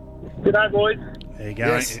 G'day, boys. There you go.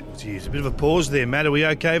 Yes. Geez, a bit of a pause there, Matt. Are we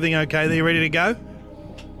okay? Everything okay there? You ready to go?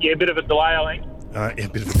 Yeah, a bit of a delay, I think. Yeah, a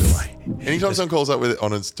bit of a delay. Anytime someone calls up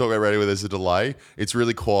on a talk about radio where there's a delay, it's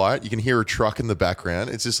really quiet. You can hear a truck in the background.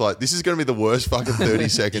 It's just like, this is going to be the worst fucking 30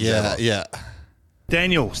 seconds ever. Yeah.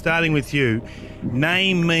 Daniel, starting with you,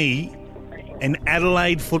 name me an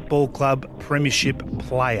Adelaide Football Club premiership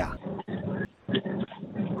player.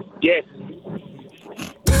 Yes.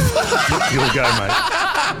 You'll go, mate.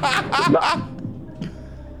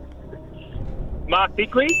 Mark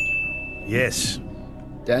Bickley. Yes.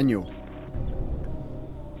 Daniel.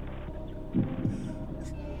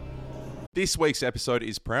 This week's episode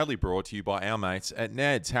is proudly brought to you by our mates at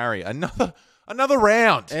Ned's. Harry, another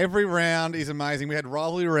round. Every round is amazing. We had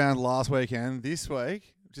rivalry round last weekend. This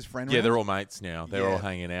week, just friend round. Yeah, they're all mates now. They're all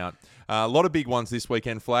hanging out. A lot of big ones this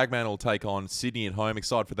weekend. Flagman will take on Sydney at home.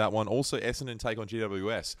 Excited for that one. Also, Essendon take on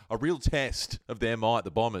GWS. A real test of their might,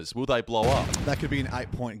 the Bombers. Will they blow up? That could be an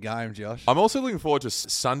 8-point game, Josh. I'm also looking forward to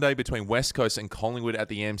Sunday between West Coast and Collingwood at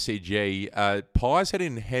the MCG. Pies head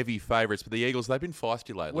in heavy favourites, but the Eagles, they've been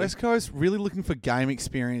feisty lately. West Coast really looking for game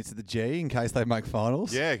experience at the G in case they make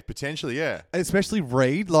finals. Yeah, potentially, yeah. Especially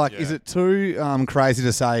Reid. Is it too crazy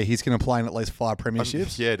to say he's going to play in at least 5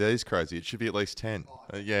 premierships? Yeah, it is crazy. It should be at least 10.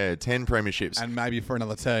 10 premierships. And maybe for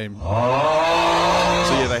another team. So,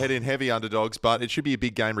 yeah, they head in heavy underdogs, but it should be a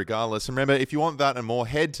big game regardless. And remember, if you want that and more,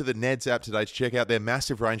 head to the Neds app today to check out their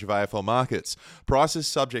massive range of AFL markets. Prices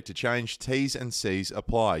subject to change. T's and C's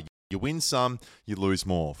apply. You win some, you lose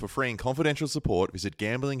more. For free and confidential support, visit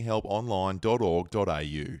gamblinghelponline.org.au.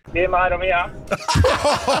 Yeah, mate, I'm here.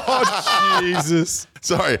 Oh, Jesus.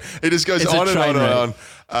 Sorry, it just goes It's a on and train on wreck.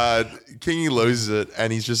 and on. Kingy loses it,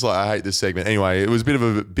 and he's just like, I hate this segment. Anyway, it was a bit of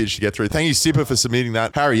a bitch to get through. Thank you, Sipper, for submitting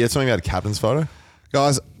that. Harry, you had something about a captain's photo?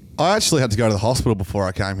 Guys, I actually had to go to the hospital before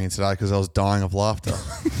I came here today because I was dying of laughter.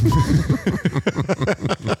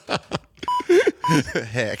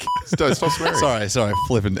 Heck. Stop swearing. Sorry,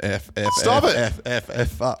 flipping F. Stop it.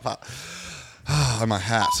 Fuck. Oh, my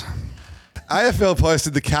hat. AFL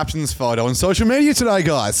posted the captain's photo on social media today,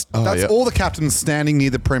 guys. That's all the captains standing near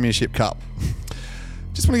the Premiership Cup.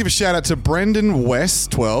 Just want to give a shout out to Brendan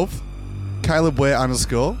West, 12, Caleb Ware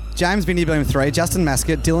 _ James Vindy Bloom 3, Justin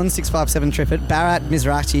Mascott, Dylan 657 Triffett, Barat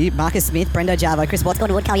Mizrachi, Marcus Smith, Brendo Java, Chris Watts,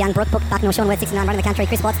 Gordon Wood, Carl Young, Brooke Bucknell, Sean Word 69, running the country,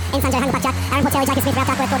 Chris Watts, and Sanjay Hangapak Jack, Aaron Portelli, Jacob Smith, Ralph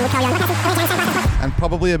Duckworth, Gordon Wood, Carl Young, and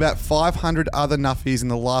probably about 500 other nuffies in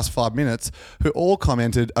the last 5 minutes who all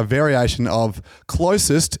commented a variation of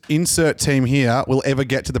closest insert team here will ever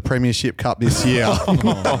get to the Premiership Cup this year.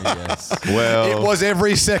 Yes. Well, it was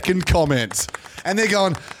every second comment. And they're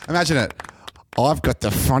going, imagine it. I've got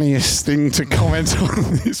the funniest thing to comment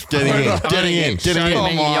on this. Getting in. Oh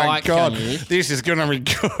my Yike God. on you. This is going to be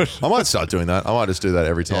good. I might start doing that. I might just do that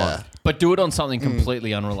every time. But do it on something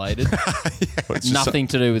completely unrelated. It's just Nothing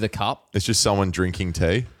to do with a cup. It's just someone drinking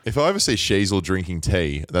tea. If I ever see Sheasel drinking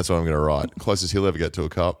tea, that's what I'm going to write. Closest he'll ever get to a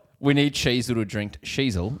cup. We need Sheasel to drink.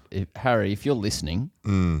 Sheasel, Harry, if you're listening,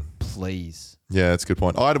 please. Yeah, that's a good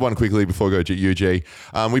point. I had one quickly before I go to UG.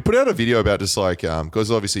 We put out a video about just like, because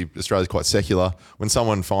obviously Australia's quite secular. When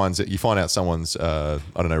someone finds it, you find out someone's,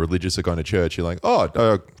 religious or going to church, you're like,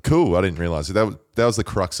 oh, cool. I didn't realize it. That was the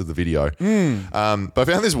crux of the video. But I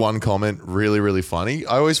found this one comment really, really funny.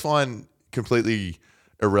 I always find completely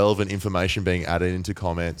irrelevant information being added into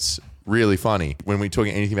comments really funny. When we're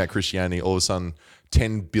talking anything about Christianity, all of a sudden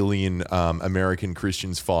 10 billion American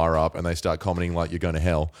Christians fire up and they start commenting like you're going to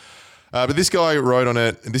hell. But this guy wrote on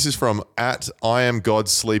it, and this is from @I am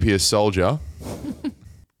God's sleepiest soldier.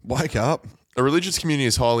 Wake up. A religious community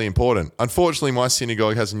is highly important. Unfortunately, my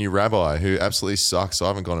synagogue has a new rabbi who absolutely sucks. So I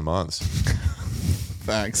haven't gone in months.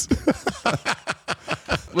 Thanks.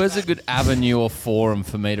 Where's a good avenue or forum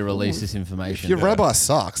for me to release this information? If your rabbi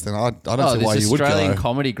sucks, then I don't see why this you would go. Australian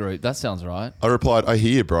comedy group. That sounds right. I replied, I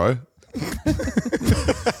hear you, bro.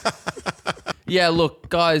 Yeah, look,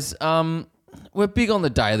 guys, we're big on the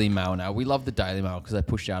Daily Mail now. We love the Daily Mail because they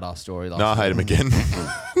pushed out our story last No, I hate him again.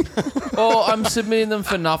 Oh, I'm submitting them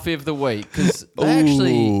for Nuffy of the Week because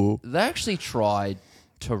they actually tried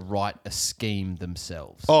to write a scheme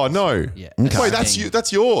themselves. Oh, no. Yeah. Okay. Wait, Scheme.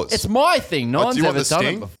 that's yours. It's my thing. No Oh, one's do you want ever the done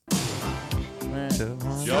sting? it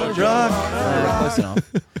before. Close enough.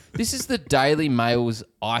 This is the Daily Mail's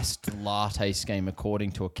iced latte scheme,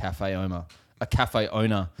 according to a cafe owner.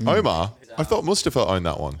 Omar? I thought Mustafa owned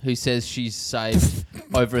that one. Who says she's saved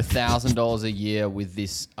over $1,000 a year with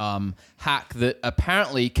this hack that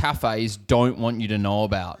apparently cafes don't want you to know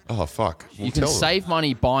about. Oh, fuck. You can save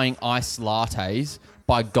money buying iced lattes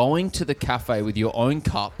by going to the cafe with your own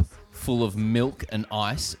cup full of milk and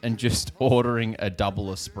ice and just ordering a double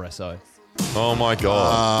espresso. Oh, my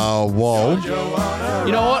God. Whoa.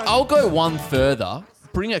 You know what? I'll go one further.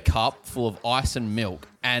 Bring a cup full of ice and milk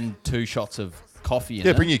and 2 shots of coffee in it.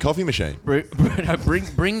 Yeah, bring your coffee machine. Bring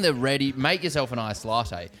the ready, make yourself an iced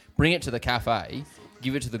latte, bring it to the cafe,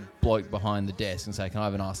 give it to the bloke behind the desk and say, can I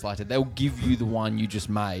have an iced latte? They'll give you the one you just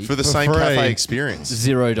made. For the same free. cafe experience.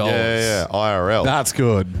 $0. Yeah, IRL. That's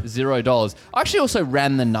good. $0. I actually also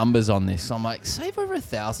ran the numbers on this. So I'm like, save over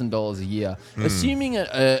 $1,000 a year. Assuming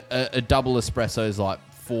a double espresso is like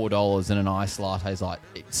 $4 and an iced latte is like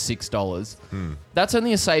 $6. That's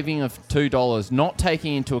only a saving of $2, not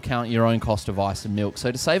taking into account your own cost of ice and milk.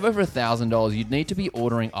 So to save over $1,000, you'd need to be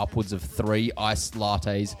ordering upwards of 3 iced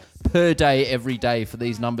lattes per day, every day, for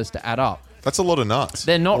these numbers to add up. That's a lot of nuts.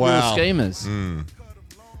 They're not real schemers. And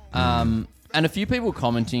a few people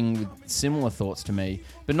commenting with similar thoughts to me,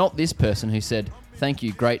 but not this person who said, thank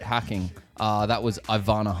you, great hacking. That was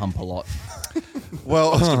Ivana Humpalot. Well,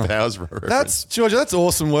 Austin Powers reference. that's Georgia. That's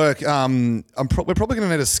awesome work. We're probably going to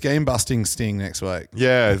need a scheme busting sting next week.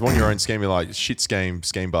 Yeah, want your own scheme. You're like, shit scheme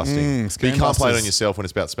busting. But you scheme can't play it on busters. yourself when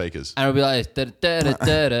it's about speakers. And it'll be like,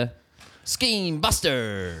 da-da-da-da-da, Scheme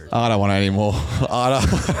Buster. I don't want any more.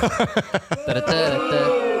 Hi.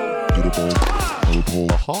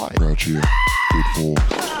 Grouchy, good for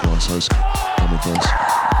process, commonplace.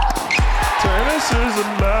 Tennis is a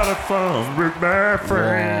lot of fun with my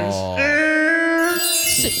friends.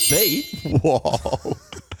 Sick beat. Whoa.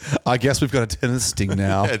 I guess we've got a tennis sting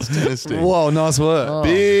now. Yeah, it's tennis sting. Whoa, nice work.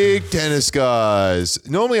 Big tennis guys.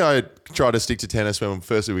 Normally I try to stick to tennis when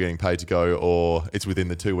firstly we're getting paid to go or it's within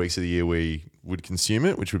the 2 weeks of the year we would consume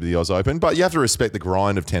it, which would be the Oz Open. But you have to respect the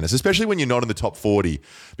grind of tennis, especially when you're not in the top 40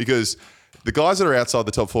 because the guys that are outside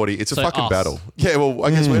the top 40, it's a fucking battle. Yeah, well, I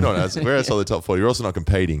guess we're not. We're outside the top 40. We're also not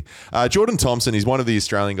competing. Jordan Thompson is one of the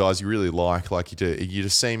Australian guys you really like. Like you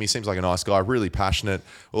just see him. He seems like a nice guy, really passionate.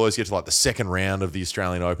 We'll always get to like the second round of the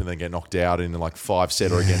Australian Open, then get knocked out in like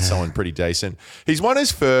 5-setter against someone pretty decent. He's won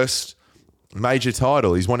his first major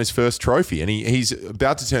title. He's won his first trophy and he's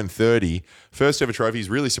about to turn 30. First ever trophy. He's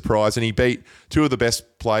really surprised and he beat 2 of the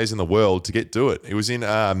best players in the world to get to it. It was in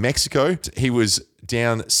Mexico. He was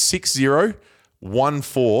down 6-0,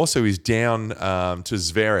 1-4, so he's down to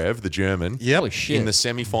Zverev, the German, Holy shit. in the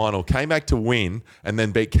semi-final. Came back to win and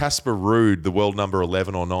then beat Casper Ruud, the world number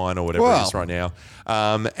 11 or 9 or whatever it is right now,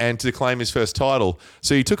 and to claim his first title.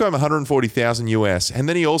 So he took home $140,000 US, and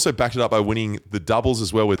then he also backed it up by winning the doubles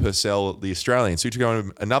as well with Purcell, the Australian. So he took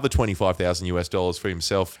home another $25,000 US for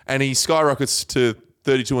himself, and he skyrockets to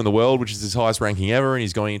 32 in the world, which is his highest ranking ever, and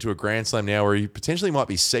he's going into a Grand Slam now where he potentially might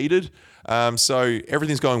be seeded. So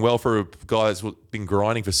everything's going well for a guy that's been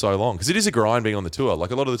grinding for so long, because it is a grind being on the tour.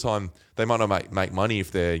 Like a lot of the time, they might not make money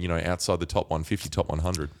if they're outside the top 150, top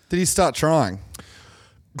 100. Did he start trying?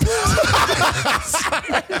 When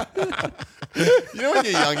you're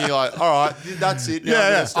young, you're like, all right, that's it. Now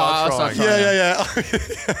I'm gonna start trying. Yeah.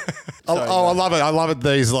 I love it. I love it.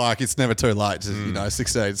 These it's never too late.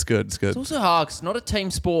 16. It's good. It's good. It's also hard. It's not a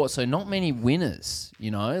team sport, so not many winners.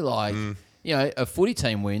 A footy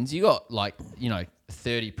team wins. You got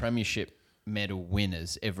 30 premiership medal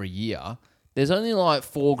winners every year. There's only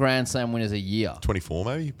 4 Grand Slam winners a year. 24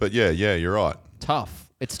 maybe, but yeah, you're right. Tough.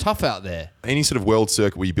 It's tough out there. Any sort of world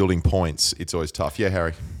circuit where you're building points, it's always tough. Yeah,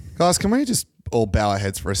 Harry. Guys, can we just all bow our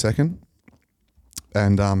heads for a second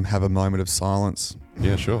and have a moment of silence?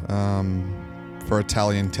 Yeah, sure. For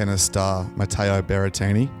Italian tennis star Matteo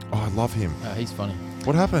Berrettini. Oh, I love him. He's funny.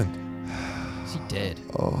 What happened? Is he dead?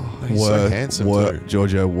 Oh, he's so handsome too.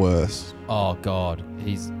 Giorgio, worse. Oh, God.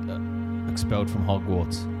 He's expelled from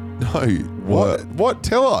Hogwarts. No. What?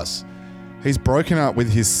 Tell us. He's broken up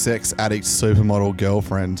with his sex addict supermodel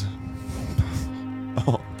girlfriend.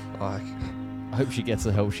 I hope she gets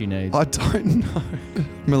the help she needs. I don't know.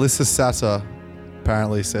 Melissa Satter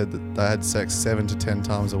apparently said that they had sex 7 to 10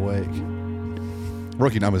 times a week.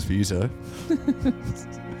 Rookie numbers for you two.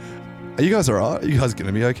 Are you guys all right? Are you guys going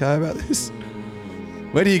to be okay about this?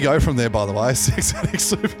 Where do you go from there, by the way? Sex addict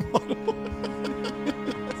supermodel.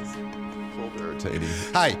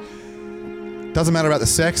 Hey, doesn't matter about the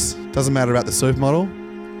sex. Doesn't matter about the supermodel.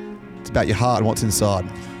 It's about your heart and what's inside.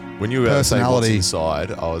 When you were about to say what's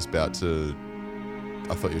inside, I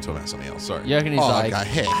thought you were talking about something else. Sorry. You reckon he's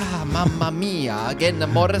mamma mia, getting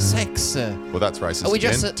more sex. Well, that's racist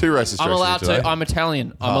again. Too racist. I'm allowed to. I'm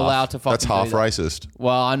Italian. I'm allowed to fucking That's half do that. racist.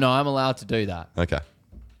 Well, I know. I'm allowed to do that. Okay.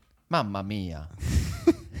 Mamma mia.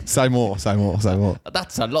 Say more.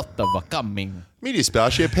 That's a lot of coming. Mi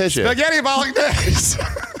dispiace, pesce. Spaghetti bolognese.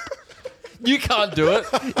 You can't do it.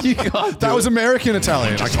 That was American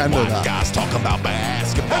Italian. I can do that. Guys talking about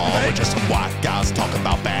basketball. We're just some white guys talking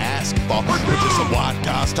about basketball. We're just some white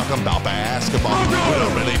guys talking about basketball. We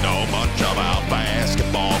don't really know much about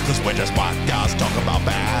basketball, because we're just white guys talking about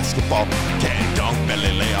basketball. Can't dunk,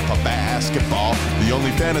 barely lay up a basketball. The only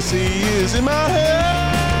fantasy is in my head.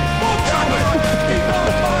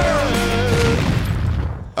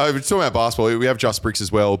 We're talking about basketball. We have Just Bricks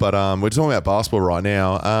as well, but we're talking about basketball right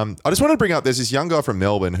now. I just wanted to bring up, there's this young guy from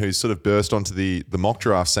Melbourne who's sort of burst onto the mock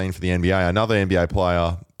draft scene for the NBA, another NBA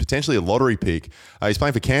player, potentially a lottery pick. He's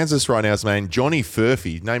playing for Kansas right now. His name, Johnny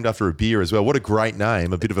Furphy, named after a beer as well. What a great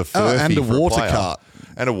name. A bit of a Furphy and a water cart.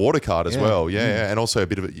 And a water cart as well. Yeah. And also a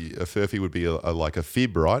bit of a Furphy would be like a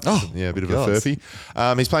fib, right? Oh, yeah, a bit of a Furphy.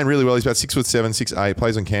 He's playing really well. He's about 6'7", 6'8",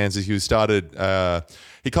 plays on Kansas.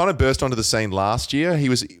 He kind of burst onto the scene last year. He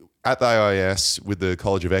was at the AIS with the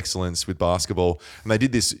College of Excellence with basketball, and they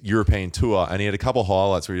did this European tour, and he had a couple of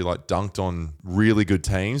highlights where he dunked on really good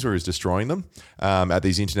teams where he was destroying them at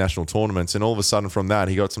these international tournaments, and all of a sudden from that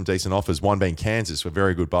he got some decent offers, one being Kansas, a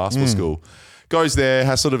very good basketball school. Goes there,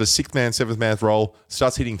 has sort of a 6th man, 7th man role,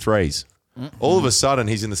 starts hitting threes. All of a sudden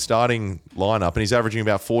he's in the starting lineup and he's averaging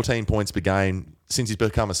about 14 points per game since he's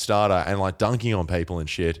become a starter, and dunking on people and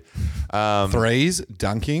shit. Threes,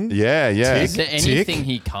 dunking. Yeah. Is there anything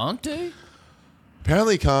he can't do?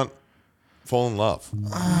 Apparently he can't fall in love.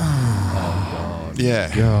 Oh, God.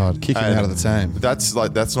 Yeah. God, kick him out of the team. That's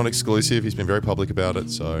not exclusive. He's been very public about it.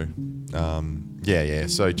 So, yeah.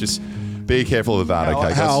 So just be careful of that.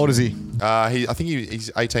 Okay. How old is he? I think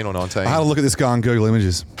he's 18 or 19. I had a look at this guy on Google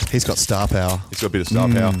Images. He's got star power. He's got a bit of star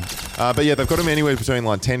power. But yeah, they've got him anywhere between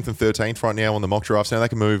 10th and 13th right now on the mock drafts. Now they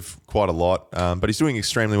can move quite a lot, but he's doing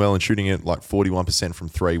extremely well and shooting at 41% from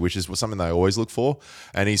three, which is something they always look for.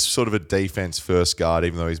 And he's sort of a defense first guard,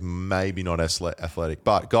 even though he's maybe not athletic,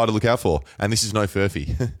 but guy to look out for. And this is no Furphy.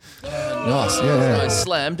 Nice, yeah. No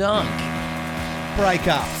slam dunk.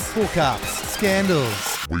 Breakups, hookups,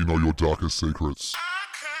 scandals. We know your darkest secrets.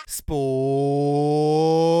 Sports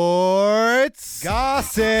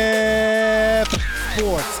gossip.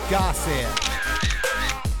 Sports gossip.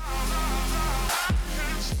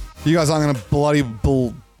 You guys aren't going to bloody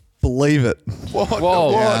believe it.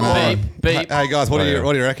 Whoa. Yeah, Beep. Hey guys, what do you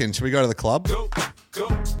reckon? Should we go to the club?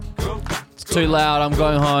 It's too loud. I'm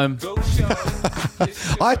going home.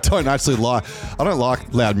 I don't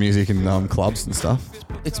like loud music in clubs and stuff.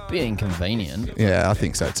 It's a bit inconvenient. Yeah, I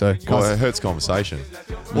think so too. Well, it hurts conversation.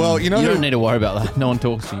 Well, you don't need to worry about that. No one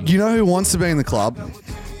talks to you. You know who wants to be in the club?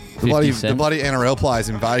 The bloody NRL players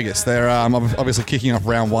in Vegas. They're obviously kicking off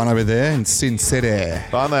round one over there in Sin City.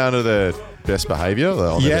 But aren't they under the best behaviour?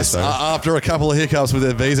 On their Yes, best behaviour? after a couple of hiccups with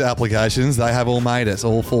their visa applications, they have all made it.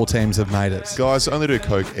 All 4 teams have made it. Guys, only do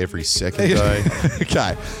coke every second day.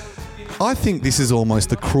 Okay. I think this is almost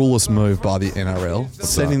the cruelest move by the NRL,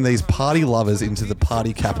 sending these party lovers into the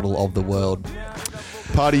party capital of the world.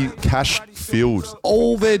 Party cash filled.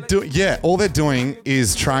 All they're doing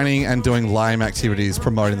is training and doing lame activities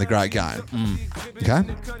promoting the great game. Okay?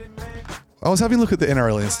 I was having a look at the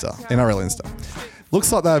NRL Insta.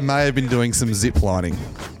 Looks like they may have been doing some zip lining.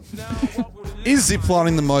 Is zip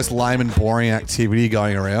lining the most lame and boring activity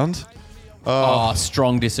going around?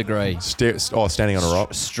 Strong disagree. Standing on a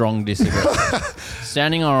rock. Strong disagree.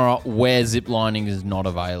 Standing on a rock where zip lining is not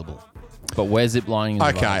available. But where zip lining is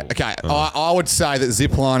available. Okay. I would say that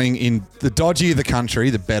zip lining in the dodgier the country,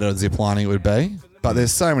 the better zip lining it would be. But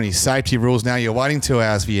there's so many safety rules now. You're waiting 2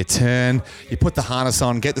 hours for your turn. You put the harness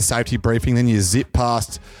on, get the safety briefing, then you zip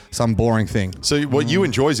past some boring thing. So you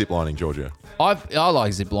enjoy zip lining, Giorgio? I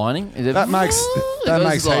like zip lining. That makes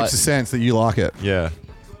heaps of sense that you like it. Yeah.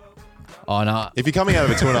 Oh, no. If you're coming out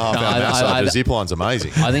of a 2.5 hour massage, the zip line's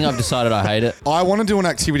amazing. I think I've decided I hate it. I want to do an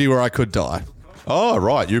activity where I could die. Oh,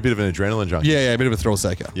 right. You're a bit of an adrenaline junkie. Yeah, a bit of a thrill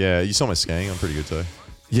seeker. Yeah, you saw my skiing. I'm pretty good too.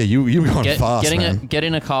 Yeah, you were going fast, man. Get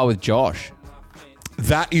in a car with Josh.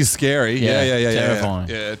 That is scary. Yeah. Terrifying.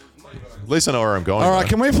 Yeah. At least I know where I'm going. All right,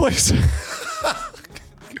 can we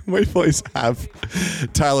please have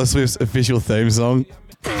Taylor Swift's official theme song?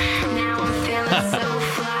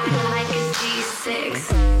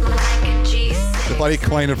 The bloody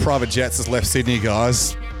queen of private jets has left Sydney,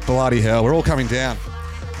 guys. Bloody hell, we're all coming down.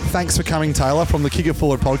 Thanks for coming, Taylor, from the Kick It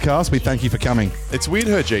Forward podcast. We thank you for coming. It's weird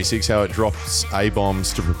her G6, how it drops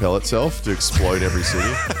A-bombs to propel itself to explode every city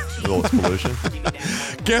with all its pollution.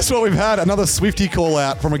 Guess what we've had? Another Swiftie call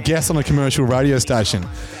out from a guest on a commercial radio station.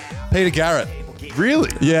 Peter Garrett. Really?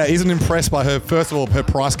 Yeah, isn't impressed by her, first of all, her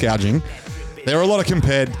price gouging. There are a lot of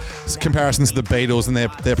comparisons to the Beatles and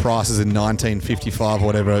their prices in 1955 or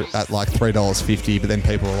whatever at like $3.50, but then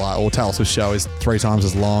people are like, Taylor Swift's show is 3 times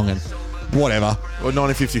as long and whatever. Well,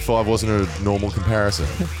 1955 wasn't a normal comparison.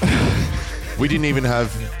 We didn't even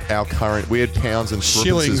have our current... We had pounds and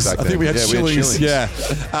shillings back then. I think we had shillings. Yeah.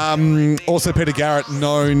 Also, Peter Garrett,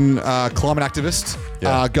 known climate activist,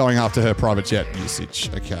 going after her private jet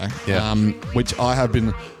usage. Okay. Yeah. Which I have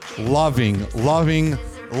been loving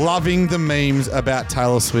the memes about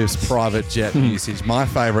Taylor Swift's private jet usage. My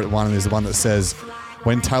favourite one is the one that says,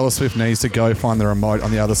 when Taylor Swift needs to go find the remote on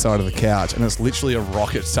the other side of the couch, and it's literally a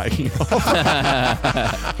rocket taking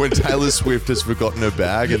off. When Taylor Swift has forgotten her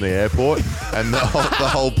bag in the airport and the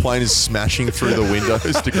whole plane is smashing through the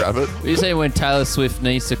windows to grab it. You say when Taylor Swift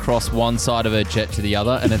needs to cross one side of her jet to the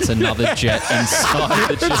other and it's another jet inside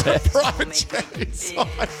the jet. Private jet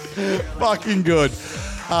inside. Fucking good.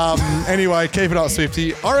 Anyway, keep it up,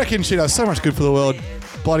 Swiftie. I reckon she does so much good for the world.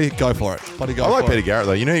 Bloody go for it. I like Peter Garrett,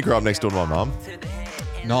 though. You know, he grew up next door to my mum.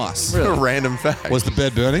 Nice. Really? A random fact. Was the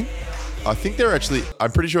bed burning? I think they're actually...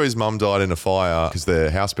 I'm pretty sure his mum died in a fire because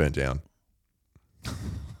their house burnt down.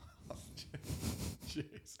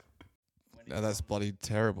 Jeez. No, that's bloody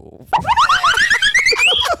terrible.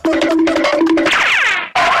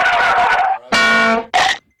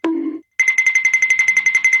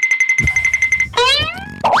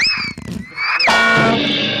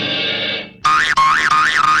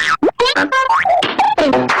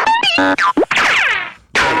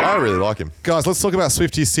 I really like him. Guys, let's talk about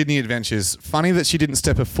Swiftie's Sydney adventures. Funny that she didn't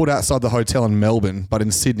step a foot outside the hotel in Melbourne, but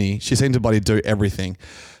in Sydney, she seemed to bloody do everything.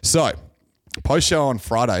 So, post-show on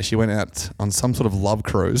Friday, she went out on some sort of love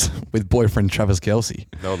cruise with boyfriend Travis Kelce.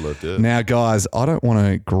 No, I'd love to. Now, guys, I don't want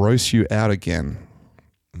to gross you out again.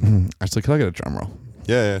 Actually, can I get a drum roll?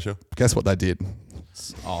 Yeah, sure. Guess what they did?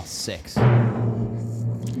 Oh, sex.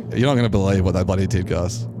 You're not going to believe what they bloody did,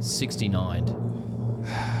 guys. 69.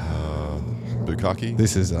 Bukkake.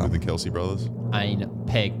 This is with the Kelce brothers. Ain't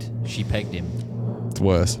pegged. She pegged him. It's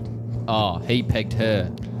worse. Oh, he pegged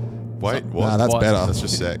her. Wait, what? Nah, that's better. That's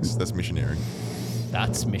just sex. That's missionary.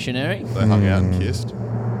 That's missionary? They hung out and kissed.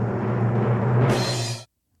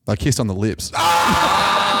 They kissed on the lips.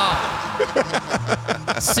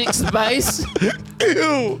 Sixth base.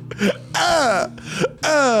 Ew.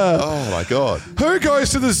 Oh my God. Who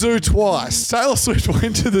goes to the zoo twice? Taylor Swift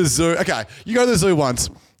went to the zoo. Okay, you go to the zoo once.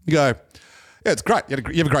 You go, yeah, it's great. You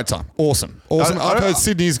have a great time. Awesome. I've heard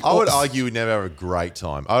Sydney's... I would argue we never have a great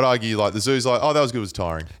time. I would argue like the zoo's like, oh, that was good, it was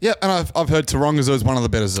tiring. Yeah, and I've heard Taronga Zoo is one of the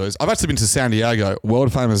better zoos. I've actually been to San Diego,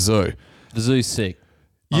 world famous zoo. The zoo's sick.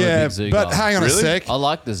 Yeah, but hang on a sec. I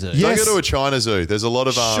like the zoo. Don't go to a China zoo. There's a lot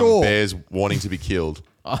of bears wanting to be killed.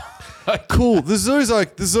 Cool. The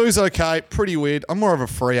zoo's okay. Pretty weird. I'm more of a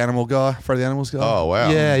free animal guy. Free the animals guy. Oh wow.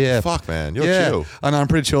 Yeah. Fuck man, you're chill. I know. I'm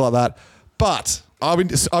pretty chill like that. But I've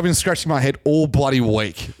been scratching my head all bloody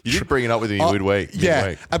week. You did bring it up with me midweek.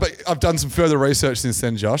 Yeah, but I've done some further research since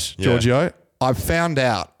then, Josh. Yeah. Giorgio. I've found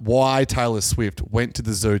out why Taylor Swift went to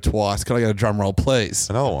the zoo twice. Can I get a drum roll, please?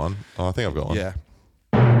 Another one. Oh, I think I've got one. Yeah.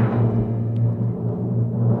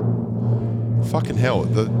 Fucking hell.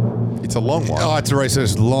 It's a long one. I had to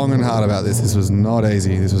research long and hard about this. This was not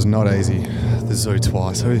easy. The zoo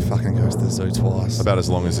twice. Who fucking goes to the zoo twice? About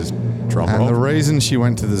as long as this drum roll. And the reason she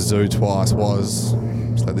went to the zoo twice was...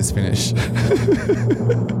 Just let this finish.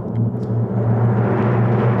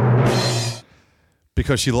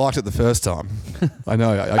 Because she liked it the first time. I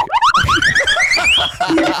know. Do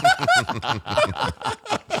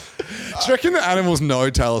you reckon the animals know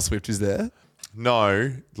Taylor Swift is there?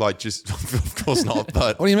 No, like just of course not.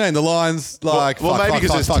 But what do you mean? The lions like well, maybe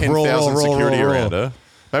because there's 10,000 security around her.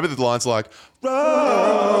 Maybe the lions like.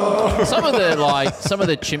 Some of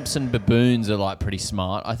the chimps and baboons are like pretty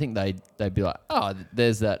smart. I think they'd be like, oh,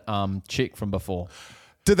 there's that chick from before.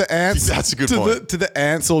 Do the ants? That's a good point. Do the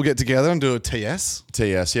ants all get together and do a TS?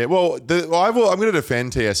 TS, yeah. Well, I'm going to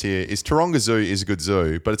defend TS here. Is Taronga Zoo is a good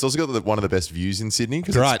zoo, but it's also got one of the best views in Sydney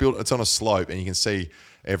because it's on a slope and you can see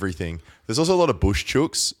everything. There's also a lot of bush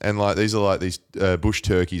chooks and like these are like these bush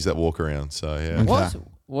turkeys that walk around. So yeah. Okay.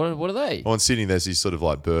 What are they? Well, in Sydney, there's these sort of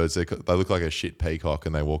like birds. They look like a shit peacock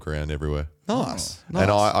and they walk around everywhere. Nice.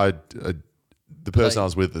 And I the person I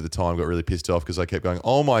was with at the time got really pissed off because I kept going,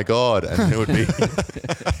 "Oh my god!" and it would be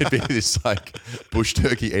it'd be this like bush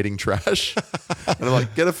turkey eating trash, and I'm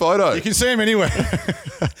like, "Get a photo." You can see him anywhere.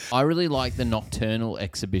 I really like the nocturnal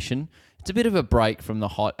exhibition. It's a bit of a break from the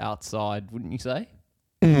hot outside, wouldn't you say?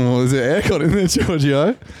 Oh, is there aircon in there,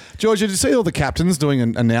 Giorgio? Giorgio, did you see all the captains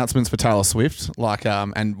doing announcements for Taylor Swift, like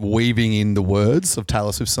and weaving in the words of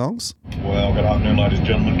Taylor Swift songs? Well, good afternoon, ladies and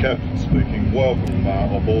gentlemen. Captain speaking. Welcome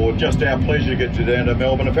aboard. Just our pleasure to get you down to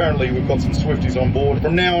Melbourne. Apparently, we've got some Swifties on board.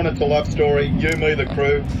 From now on, it's a love story. You, me, the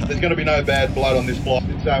crew. There's going to be no bad blood on this flight.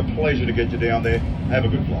 It's our pleasure to get you down there. Have a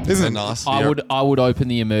good flight. Isn't it nice? I would open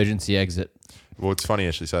the emergency exit. Well, it's funny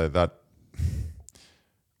actually. So that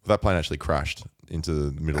plane actually crashed into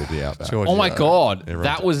the middle of the outback. Giorgio. Oh my god,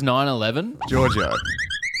 that was 9/11. Giorgio,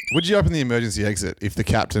 would you open the emergency exit if the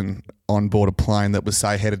captain on board a plane that was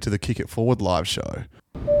say headed to the Kick It Forward live show?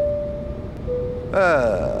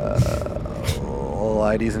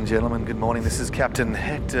 Ladies and gentlemen, good morning. This is Captain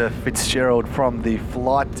Hector Fitzgerald from the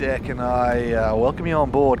flight deck, and I welcome you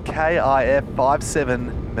on board KIF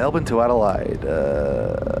 57 Melbourne to Adelaide.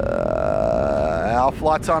 Our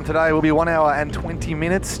flight time today will be 1 hour and 20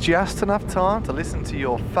 minutes, just enough time to listen to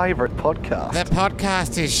your favourite podcast. The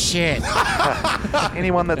podcast is shit.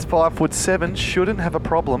 Anyone that's 5'7" shouldn't have a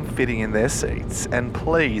problem fitting in their seats, and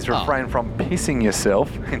please refrain from pissing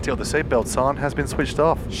yourself until the seatbelt sign has been switched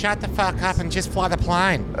off. Shut the fuck up and just fly the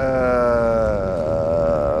plane.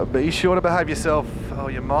 Be sure to behave yourself,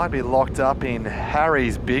 or you might be locked up in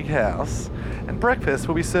Harry's big house. And breakfast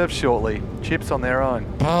will be served shortly. Chips on their own.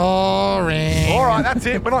 Boring. All right, that's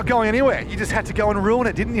it. We're not going anywhere. You just had to go and ruin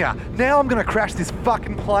it, didn't you? Now I'm going to crash this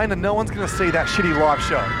fucking plane and no one's going to see that shitty live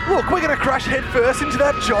show. Look, we're going to crash head first into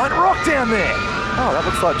that giant rock down there. Oh, that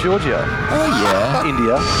looks like Giorgio. Oh, yeah.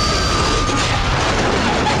 India.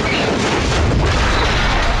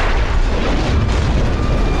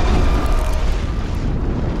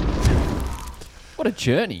 What a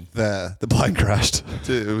journey. The plane crashed.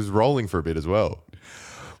 It was rolling for a bit as well.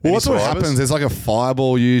 Well, what's what happens? There's like a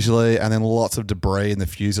fireball usually, and then lots of debris in the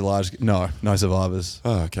fuselage. No survivors.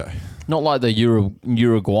 Oh, okay. Not like the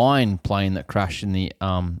Uruguayan plane that crashed in the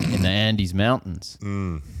Andes Mountains.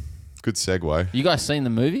 Good segue. You guys seen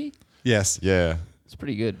the movie? Yes. Yeah. It's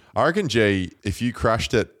pretty good. I reckon, G, if you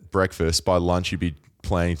crashed at breakfast, by lunch you'd be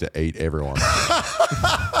planning to eat everyone.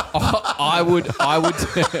 I would.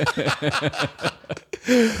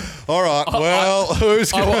 All right. Well,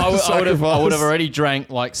 who's going to sacrifice? I would have already drank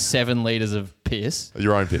like 7 liters of piss.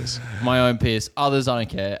 Your own piss. My own piss. Others I don't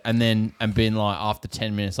care. And been like after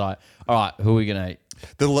 10 minutes, like, all right, who are we gonna eat?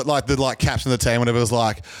 The captain of the team, whatever, was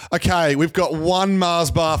like, okay, we've got one Mars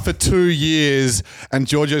bar for 2 years, and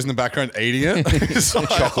Giorgio's in the background eating it. Like,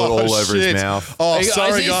 chocolate all over his mouth. Oh,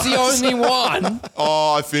 sorry, guys. Is this the only one?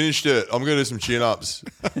 Oh, I finished it. I'm gonna do some chin-ups.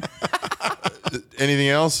 Anything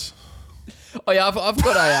else? Oh yeah, I've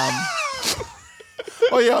got a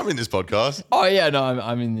Oh yeah, I'm in this podcast. Oh yeah, no,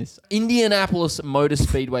 I'm in this. Indianapolis Motor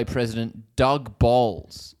Speedway president Doug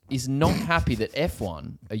Bowles is not happy that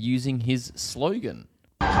F1 are using his slogan.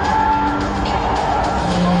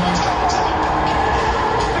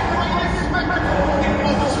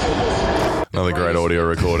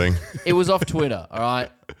 It was off Twitter. All right.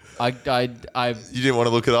 I You didn't want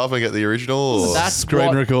to look it up and get the original? Or?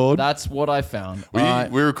 Screen record. That's what I found.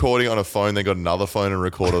 We're recording on a phone, then got another phone and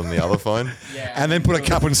recorded on the other phone. And then put a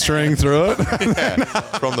cup and string through it.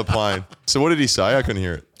 From the plane. So what did he say? I couldn't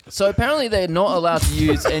hear it. So apparently they're not allowed to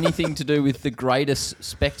use anything to do with the greatest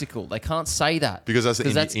spectacle. They can't say that. Because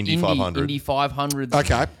that's Indy 500. Indy 500.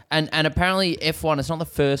 Okay. And apparently F1, it's not the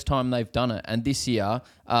first time they've done it. And this year,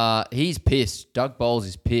 he's pissed. Doug Bowles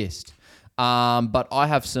is pissed. But I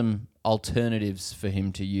have some alternatives for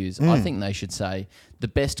him to use. I think they should say the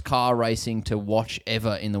best car racing to watch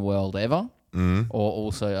ever in the world ever. Or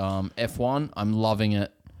also F1, I'm loving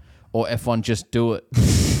it. Or F1, just do it.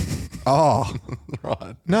 Oh,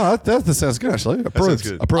 right. No, that sounds good actually. Approved. Sounds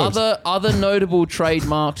good. Approved. Other notable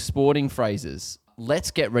trademarked sporting phrases. Let's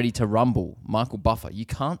get ready to rumble. Michael Buffer. You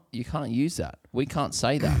can't use that. We can't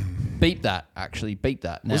say that. Beep that. Actually, beep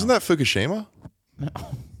that. Now. Wasn't that Fukushima?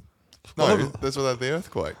 No, that's without the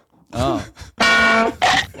earthquake. Oh.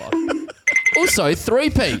 Also,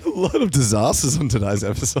 three-peat. A lot of disasters on today's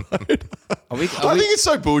episode. I think it's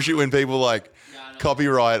so bullshit when people like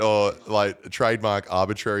copyright or like trademark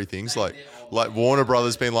arbitrary things like Warner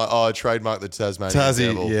Brothers being like, oh, trademark the Tasmanian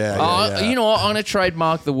devil. Yeah. You know what? I'm going to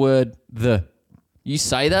trademark the word the. You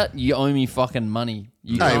say that, you owe me fucking money.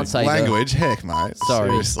 You can't say language. Heck, mate. Sorry.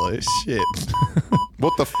 Seriously. Shit.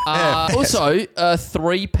 What the Also,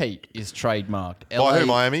 three-peat is trademarked. By who,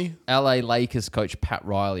 Miami? LA Lakers coach Pat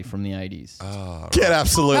Riley from the 80s. Get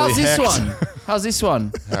absolutely How's this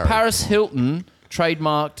one? Paris Hilton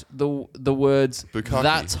trademarked the words, Bukkake.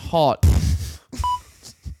 That's hot.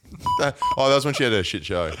 That was when she had a shit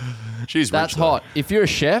show. She's That's rich, though. hot. If you're a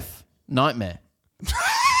chef, nightmare.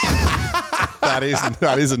 That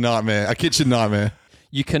is a nightmare. A kitchen nightmare.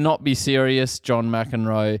 You cannot be serious, John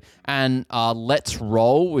McEnroe. And Let's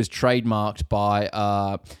Roll was trademarked by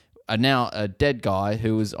now a dead guy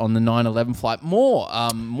who was on the 9/11 flight.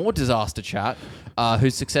 More disaster chat, who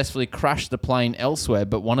successfully crashed the plane elsewhere,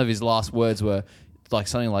 but one of his last words were like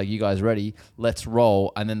something like, you guys ready? Let's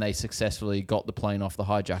roll. And then they successfully got the plane off the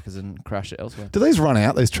hijackers and crashed it elsewhere. Do these run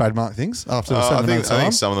out, these trademark things, after a certain amount of time? I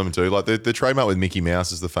think some of them do. Like the trademark with Mickey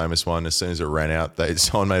Mouse is the famous one. As soon as it ran out,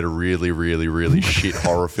 someone made a really, really, really shit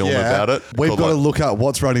horror film about it. We've got to look up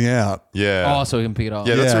what's running out. Yeah. Oh, so we can pick it up.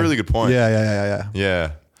 Yeah, that's a really good point.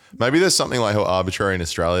 Yeah. Maybe there's something like how arbitrary in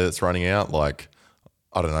Australia that's running out, like,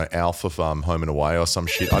 I don't know, Alpha Farm, Home and Away or some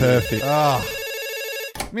shit. Perfect.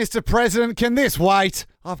 Mr. President, can this wait?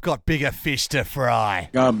 I've got bigger fish to fry.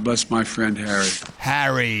 God bless my friend Harry.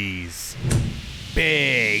 Harry's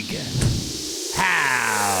Big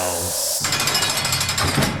House.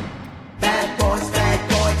 Bad boys,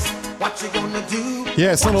 what you gonna do?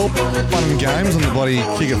 Yeah, it's not all fun and games on the bloody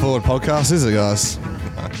Kick It Forward podcast, is it, guys?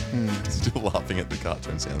 Still laughing at the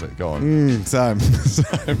cartoon sound of it. Go on. Same.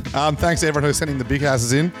 Thanks to everyone who's sending the big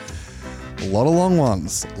houses in. A lot of long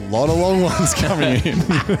ones. Coming in.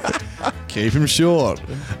 Keep them short.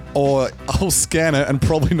 Or I'll scan it and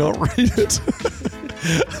probably not read it.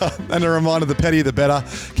 And a reminder, the pettier the better.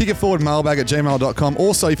 Kick it forward, mailbag@gmail.com.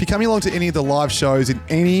 Also, if you're coming along to any of the live shows in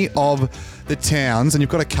any of the towns and you've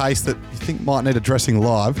got a case that you think might need addressing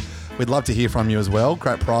live, we'd love to hear from you as well.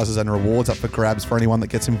 Great prizes and rewards up for grabs for anyone that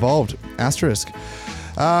gets involved. Asterisk.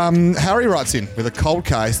 Harry writes in with a cold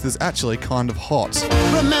case that's actually kind of hot.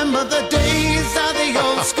 Remember the days of the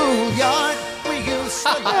old schoolyard we used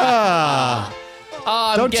to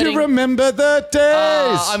Don't you remember the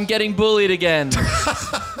days? I'm getting bullied again.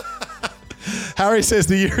 Harry says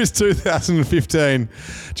the year is 2015.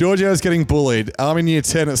 Giorgio's getting bullied. I'm in year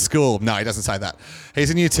 10 at school. No, he doesn't say that. He's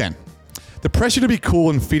in year 10. The pressure to be cool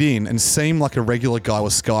and fit in and seem like a regular guy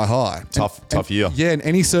was sky high. Tough year. Yeah, and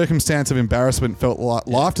any circumstance of embarrassment felt like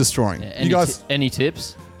life destroying. Yeah, you guys, any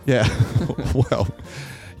tips? Yeah. Well,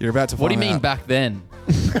 you're about to find out. What do you mean back then?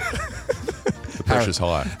 The pressure's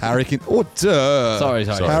high. Harry Sorry.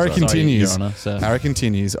 Harry continues. Your Honour, sir. Harry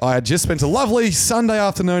continues. I had just spent a lovely Sunday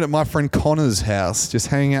afternoon at my friend Connor's house, just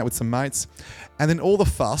hanging out with some mates, and then all the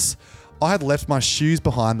fuss. I had left my shoes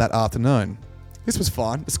behind that afternoon. This was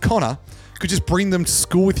fine. It's Connor. Could just bring them to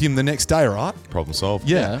school with him the next day, right? Problem solved.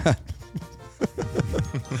 Yeah.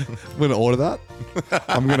 I'm going to order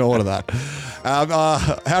that.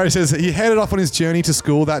 Harry says he headed off on his journey to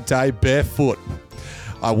school that day barefoot.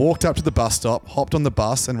 I walked up to the bus stop, hopped on the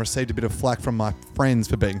bus, and received a bit of flack from my friends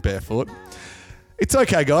for being barefoot. It's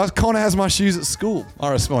okay, guys. Connor has my shoes at school, I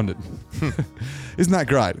responded. Isn't that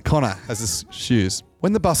great? Connor has his shoes.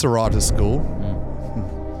 When the bus arrived at school,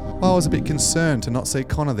 I was a bit concerned to not see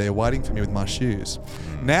Connor there waiting for me with my shoes.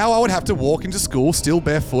 Now I would have to walk into school still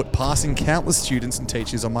barefoot, passing countless students and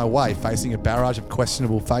teachers on my way, facing a barrage of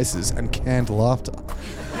questionable faces and canned laughter.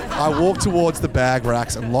 I walked towards the bag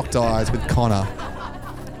racks and locked eyes with Connor.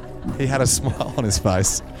 He had a smile on his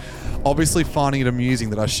face, obviously finding it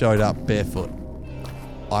amusing that I showed up barefoot.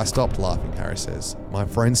 I stopped laughing, Harry says. My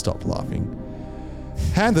friend stopped laughing.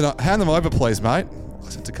 Hand them over, please, mate, I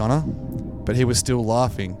said to Connor. But he was still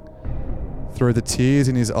laughing. Through the tears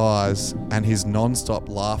in his eyes and his non-stop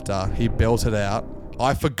laughter, he belted out,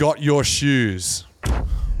 I forgot your shoes.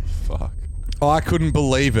 Fuck. I couldn't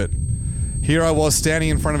believe it. Here I was standing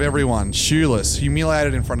in front of everyone, shoeless,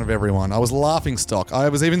 humiliated in front of everyone. I was laughing stock. I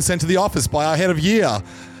was even sent to the office by our head of year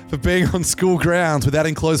for being on school grounds without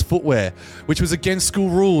enclosed footwear, which was against school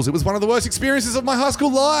rules. It was one of the worst experiences of my high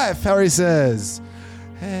school life, Harry says.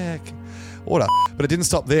 Heck. Order. But it didn't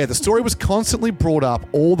stop there. The story was constantly brought up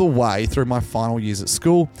all the way through my final years at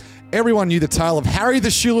school. Everyone knew the tale of Harry the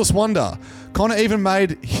Shoeless Wonder. Connor even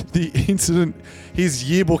made the incident his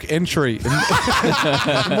yearbook entry,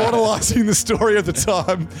 immortalising the story of the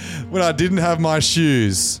time when I didn't have my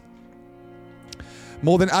shoes.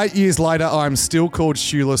 More than 8 years later, I am still called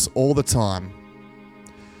shoeless all the time.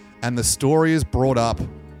 And the story is brought up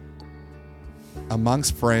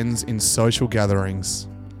amongst friends in social gatherings,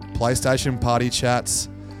 PlayStation party chats,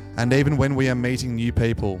 and even when we are meeting new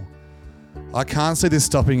people. I can't see this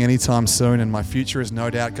stopping anytime soon, and my future is no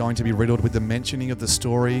doubt going to be riddled with the mentioning of the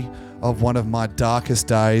story of one of my darkest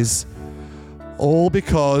days, all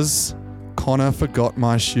because Connor forgot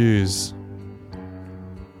my shoes.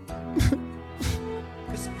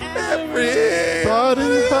 Everybody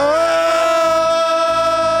hurts.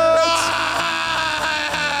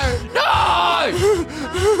 No!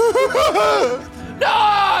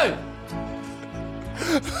 No!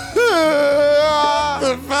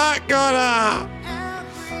 The fuck, Connor!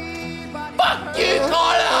 Fuck you,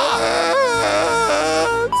 Connor!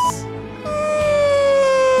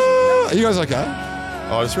 Are you guys okay?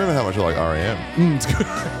 Oh, I just remember how much I like R.E.M. It's good.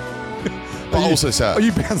 But also sad. Oh,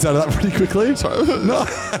 you bounced out of that pretty quickly? Sorry. No,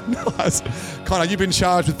 nice. Connor, you've been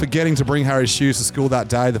charged with forgetting to bring Harry's shoes to school that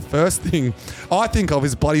day. The first thing I think of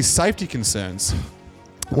is bloody safety concerns.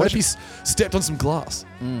 What if he stepped on some glass?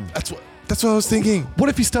 That's what I was thinking. What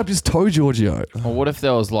if he stubbed his toe, Giorgio? Or what if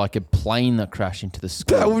there was like a plane that crashed into the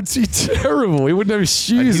school? That would be terrible. He wouldn't have his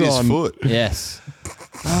shoes hit on. his foot. Yes.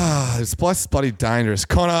 This place is bloody dangerous.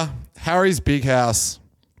 Connor, Harry's big house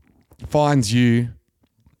finds you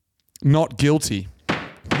not guilty.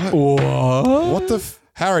 What the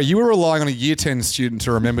Harry, you were relying on a year 10 student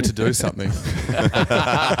to remember to do something.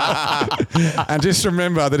 And just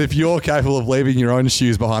remember that if you're capable of leaving your own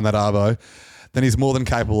shoes behind that arvo, then he's more than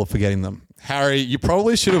capable of forgetting them. Harry, you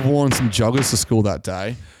probably should have worn some joggers to school that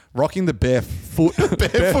day. Rocking the barefoot.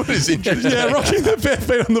 Barefoot is interesting. Yeah, rocking the bare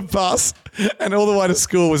feet on the bus and all the way to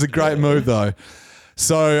school was a great move, though.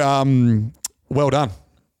 So, well done.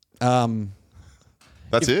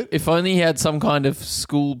 That's it? If only he had some kind of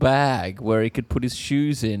school bag where he could put his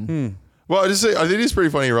shoes in. Well, I think it's pretty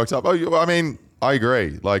funny he rocked up. Oh, I mean, I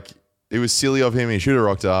agree. Like, it was silly of him. He should have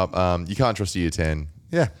rocked up. You can't trust a year 10.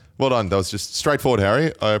 Yeah. Well done. That was just straightforward,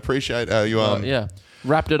 Harry. I appreciate how you yeah.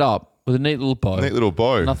 Wrapped it up with a neat little bow. Neat little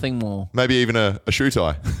bow. Nothing more. Maybe even a shoe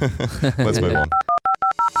tie. Let's move on.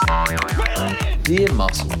 Dear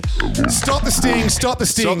muscles. Stop the sting. Stop the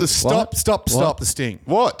sting. Stop the sting.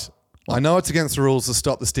 What? I know it's against the rules to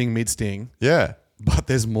stop the sting mid-sting. Yeah. But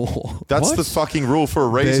there's more. That's the fucking rule for a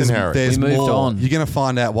reason, Harry. There's We moved more. on. You're going to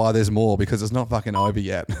find out why there's more because it's not fucking over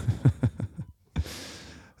yet.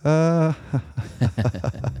 Order!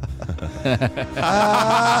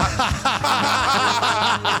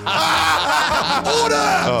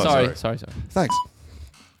 Oh, Sorry. Thanks.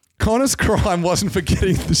 Connor's crime wasn't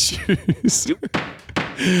forgetting the shoes.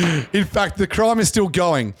 In fact, the crime is still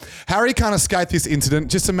going. Harry can't escape this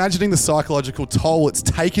incident. Just imagining the psychological toll it's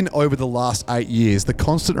taken over the last 8 years. The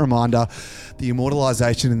constant reminder, the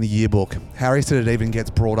immortalisation in the yearbook. Harry said it even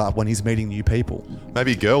gets brought up when he's meeting new people.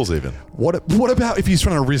 Maybe girls even. What about if he's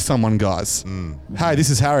trying to riz someone, guys? Hey,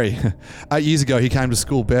 this is Harry. 8 years ago, he came to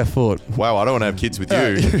school barefoot. Wow, I don't want to have kids with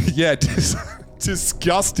you. Yeah,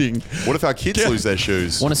 disgusting. What if our kids lose their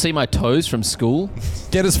shoes? Want to see my toes from school?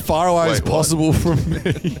 Get as far away as possible from me.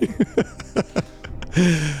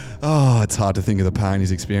 Oh, it's hard to think of the pain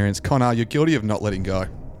he's experienced. Connor, you're guilty of not letting go.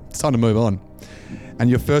 It's time to move on. And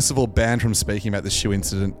you're first of all banned from speaking about the shoe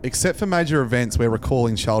incident, except for major events where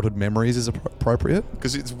recalling childhood memories is appropriate.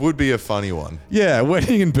 Because it would be a funny one. Yeah,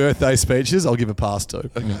 wedding and birthday speeches, I'll give a pass to.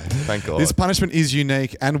 Okay, thank God. This punishment is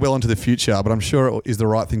unique and well into the future, but I'm sure it is the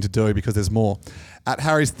right thing to do because there's more. At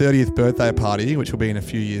Harry's 30th birthday party, which will be in a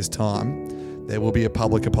few years' time, there will be a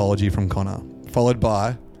public apology from Connor, followed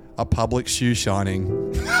by a public shoe shining.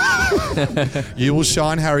 You will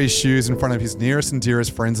shine Harry's shoes in front of his nearest and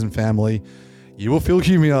dearest friends and family. You will feel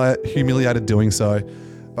humiliated doing so.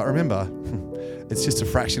 But remember, it's just a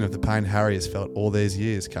fraction of the pain Harry has felt all these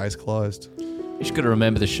years. Case closed. You just got to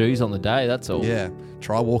remember the shoes on the day, that's all. Yeah.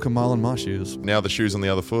 Try walk a mile in my shoes. Now the shoes on the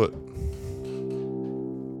other foot.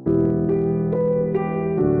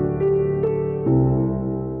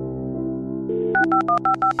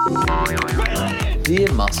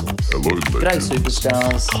 Dear Muscles. Hello, G'day,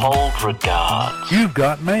 superstars. Cold regards. You've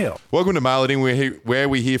got mail. Welcome to Mail It In, where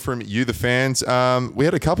we hear from you, the fans. We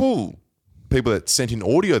had a couple people that sent in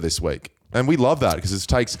audio this week. And we love that because it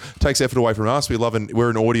takes effort away from us. We're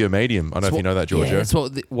an audio medium. I don't know if you know that, Giorgio. Yeah, that's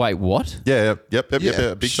what wait, what? Yeah, yep.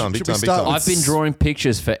 Big time. I've been drawing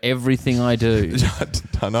pictures for everything I do.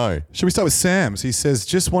 I know. Should we start with Sam's? He says,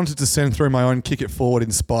 just wanted to send through my own Kick It Forward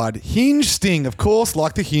inspired Hinge sting, of course,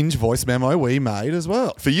 like the Hinge voice memo we made as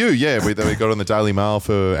well. For you, yeah. We got on the Daily Mail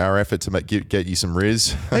for our effort to get you some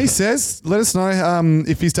riz. He says, let us know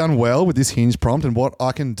if he's done well with this Hinge prompt and what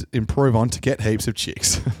I can improve on to get heaps of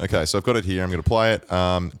chicks. Okay, so I've got it here. I'm going to play it.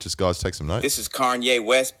 Just guys, take some notes. This is Kanye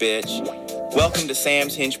West, bitch. Welcome to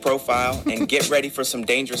Sam's Hinge profile and get ready for some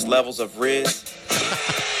dangerous levels of riz.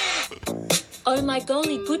 Oh my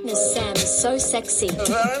golly goodness, Sam is so sexy.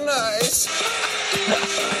 Very nice.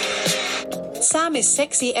 Sam is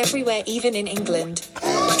sexy everywhere, even in England.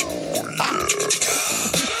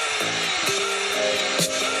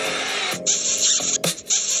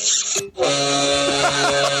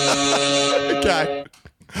 Okay.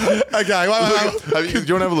 Okay, wait. Do you want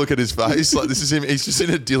to have a look at his face? Like, this is him. He's just in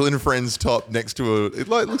a Dylan Friends top next to it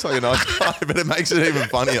looks like a nice guy, but it makes it even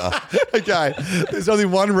funnier. Okay, there's only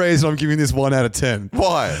one reason I'm giving this 1 out of 10.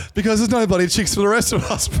 Why? Because there's no bloody chicks for the rest of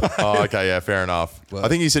us, mate. Oh, okay, yeah, fair enough. Well, I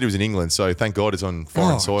think he said he was in England, so thank God it's on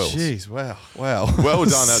foreign soils. Jeez, wow. Well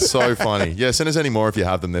done, that's so funny. Yeah, send us any more if you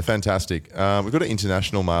have them. They're fantastic. We've got an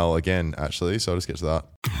international mail again, actually, so I'll just get to that.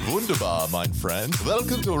 Wunderbar, my friend.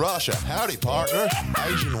 Welcome to Russia. Howdy, partner.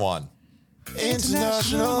 Asian one.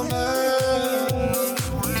 International mail.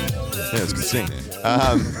 Yeah, it's good sing.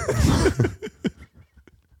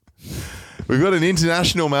 We've got an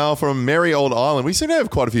international mail from merry old Ireland. We seem to have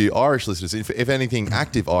quite a few Irish listeners, if anything,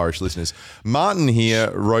 active Irish listeners. Martin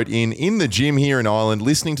here wrote in the gym here in Ireland,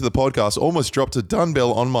 listening to the podcast, almost dropped a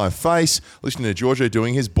dumbbell on my face, listening to Giorgio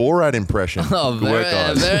doing his Borat impression. Oh, good work,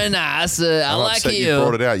 guys. very nice. I like upset you. You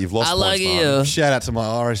brought it out. You've lost points, Martin. Shout out to my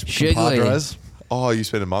Irish compadres. Oh, you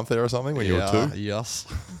spent a month there or something when you were 2? Yes.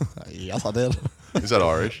 Yes, I did. Is that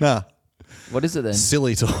Irish? Nah. What is it then?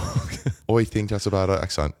 Silly talk. I think that's about an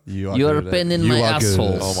accent. You're a pen in my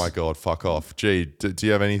asshole. Oh my God, fuck off. Gee, do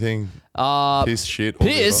you have anything? Piss, shit?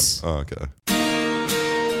 Piss? Oh, okay.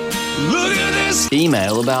 Look at this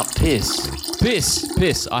email about piss.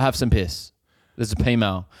 Piss. I have some piss. There's a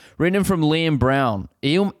P-mail. Written in from Liam Brown.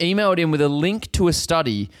 Emailed in with a link to a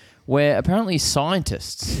study where apparently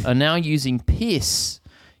scientists are now using piss.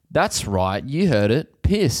 That's right, you heard it,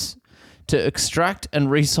 piss, to extract and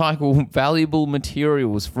recycle valuable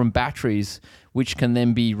materials from batteries, which can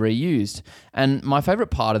then be reused. And my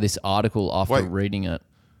favourite part of this article after reading it,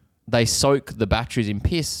 they soak the batteries in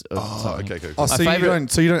piss. Okay. Oh, so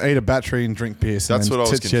you don't eat a battery and drink piss. That's and what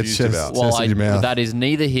I was confused about. Well, that is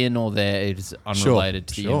neither here nor there. It is unrelated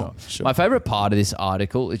to the email. Sure. My favourite part of this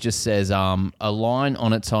article, it just says a line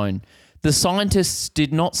on its own. The scientists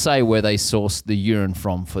did not say where they sourced the urine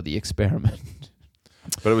from for the experiment.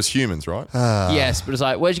 But it was humans, right? Yes, but it's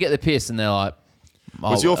like, where'd you get the piss? And they're like...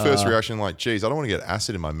 Was your first reaction like, geez, I don't want to get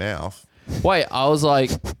acid in my mouth? Wait, I was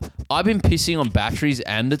like, I've been pissing on batteries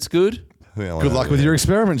and it's good? Good luck with your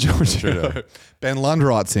experiment, Giorgio. Ben Lund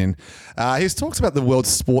writes in. He talks about the World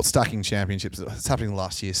Sports Stacking Championships that's happening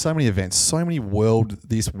last year. So many events, so many world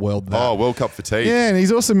that. Oh, World Cup fatigue. Yeah, and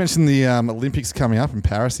he's also mentioned the Olympics coming up in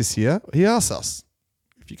Paris this year. He asked us,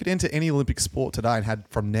 if you could enter any Olympic sport today and had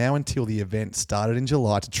from now until the event started in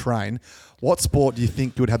July to train, what sport do you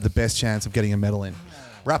think you would have the best chance of getting a medal in?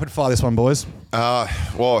 Rapid fire this one, boys. Well,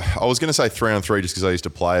 I was going to say 3-on-3 just because I used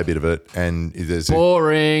to play a bit of it, and there's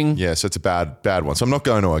boring. Yeah, so it's a bad one. So I'm not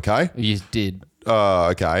going to. Okay. You did.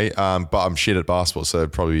 Okay. But I'm shit at basketball, so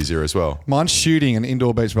it'd probably be 0 as well. Mine's shooting and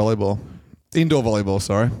indoor beach volleyball. Indoor volleyball,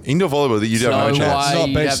 sorry. Indoor volleyball that you'd have no chance. Not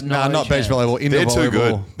beach, not beach volleyball. Indoor They're too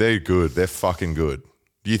volleyball. good. They're good. They're fucking good.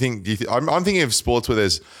 Do you think? I'm thinking of sports where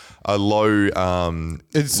there's a low learning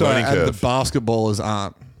curve. The basketballers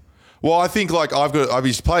aren't. Well, I think like I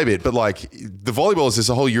used to play a bit, but like the volleyball is just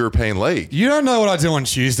a whole European league. You don't know what I do on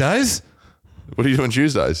Tuesdays. What do you do on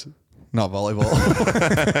Tuesdays? Not volleyball.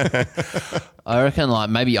 I reckon like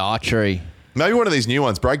maybe archery. Maybe one of these new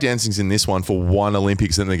ones. Breakdancing's in this one for one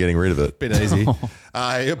Olympics, then they're getting rid of it. Bit easy.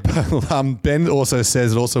 Ben also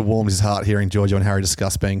says it also warms his heart hearing Giorgio and Harry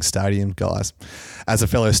discuss being stadium guys. As a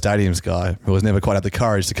fellow stadiums guy who has never quite had the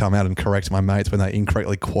courage to come out and correct my mates when they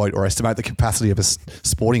incorrectly quote or estimate the capacity of a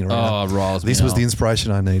sporting arena. This was the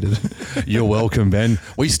inspiration I needed. You're welcome, Ben.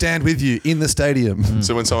 We stand with you in the stadium.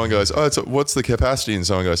 So when someone goes, what's the capacity? And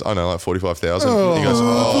someone goes, like 45,000. He goes,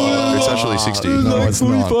 it's actually 60. No, it's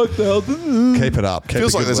not. 45,000. Keep it up.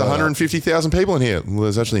 Feels like there's 150,000 people in here. Well,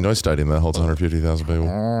 there's actually no stadium that holds 150,000 people.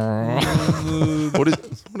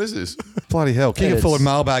 What is this? Bloody hell. Kick it forward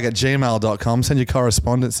mailbag at gmail.com. Send your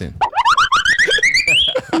correspondence in.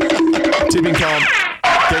 Tipping comp.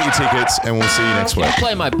 Get your tickets and we'll see you next week. Can you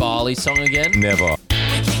play my Bali song again? Never. We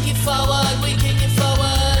kick it forward.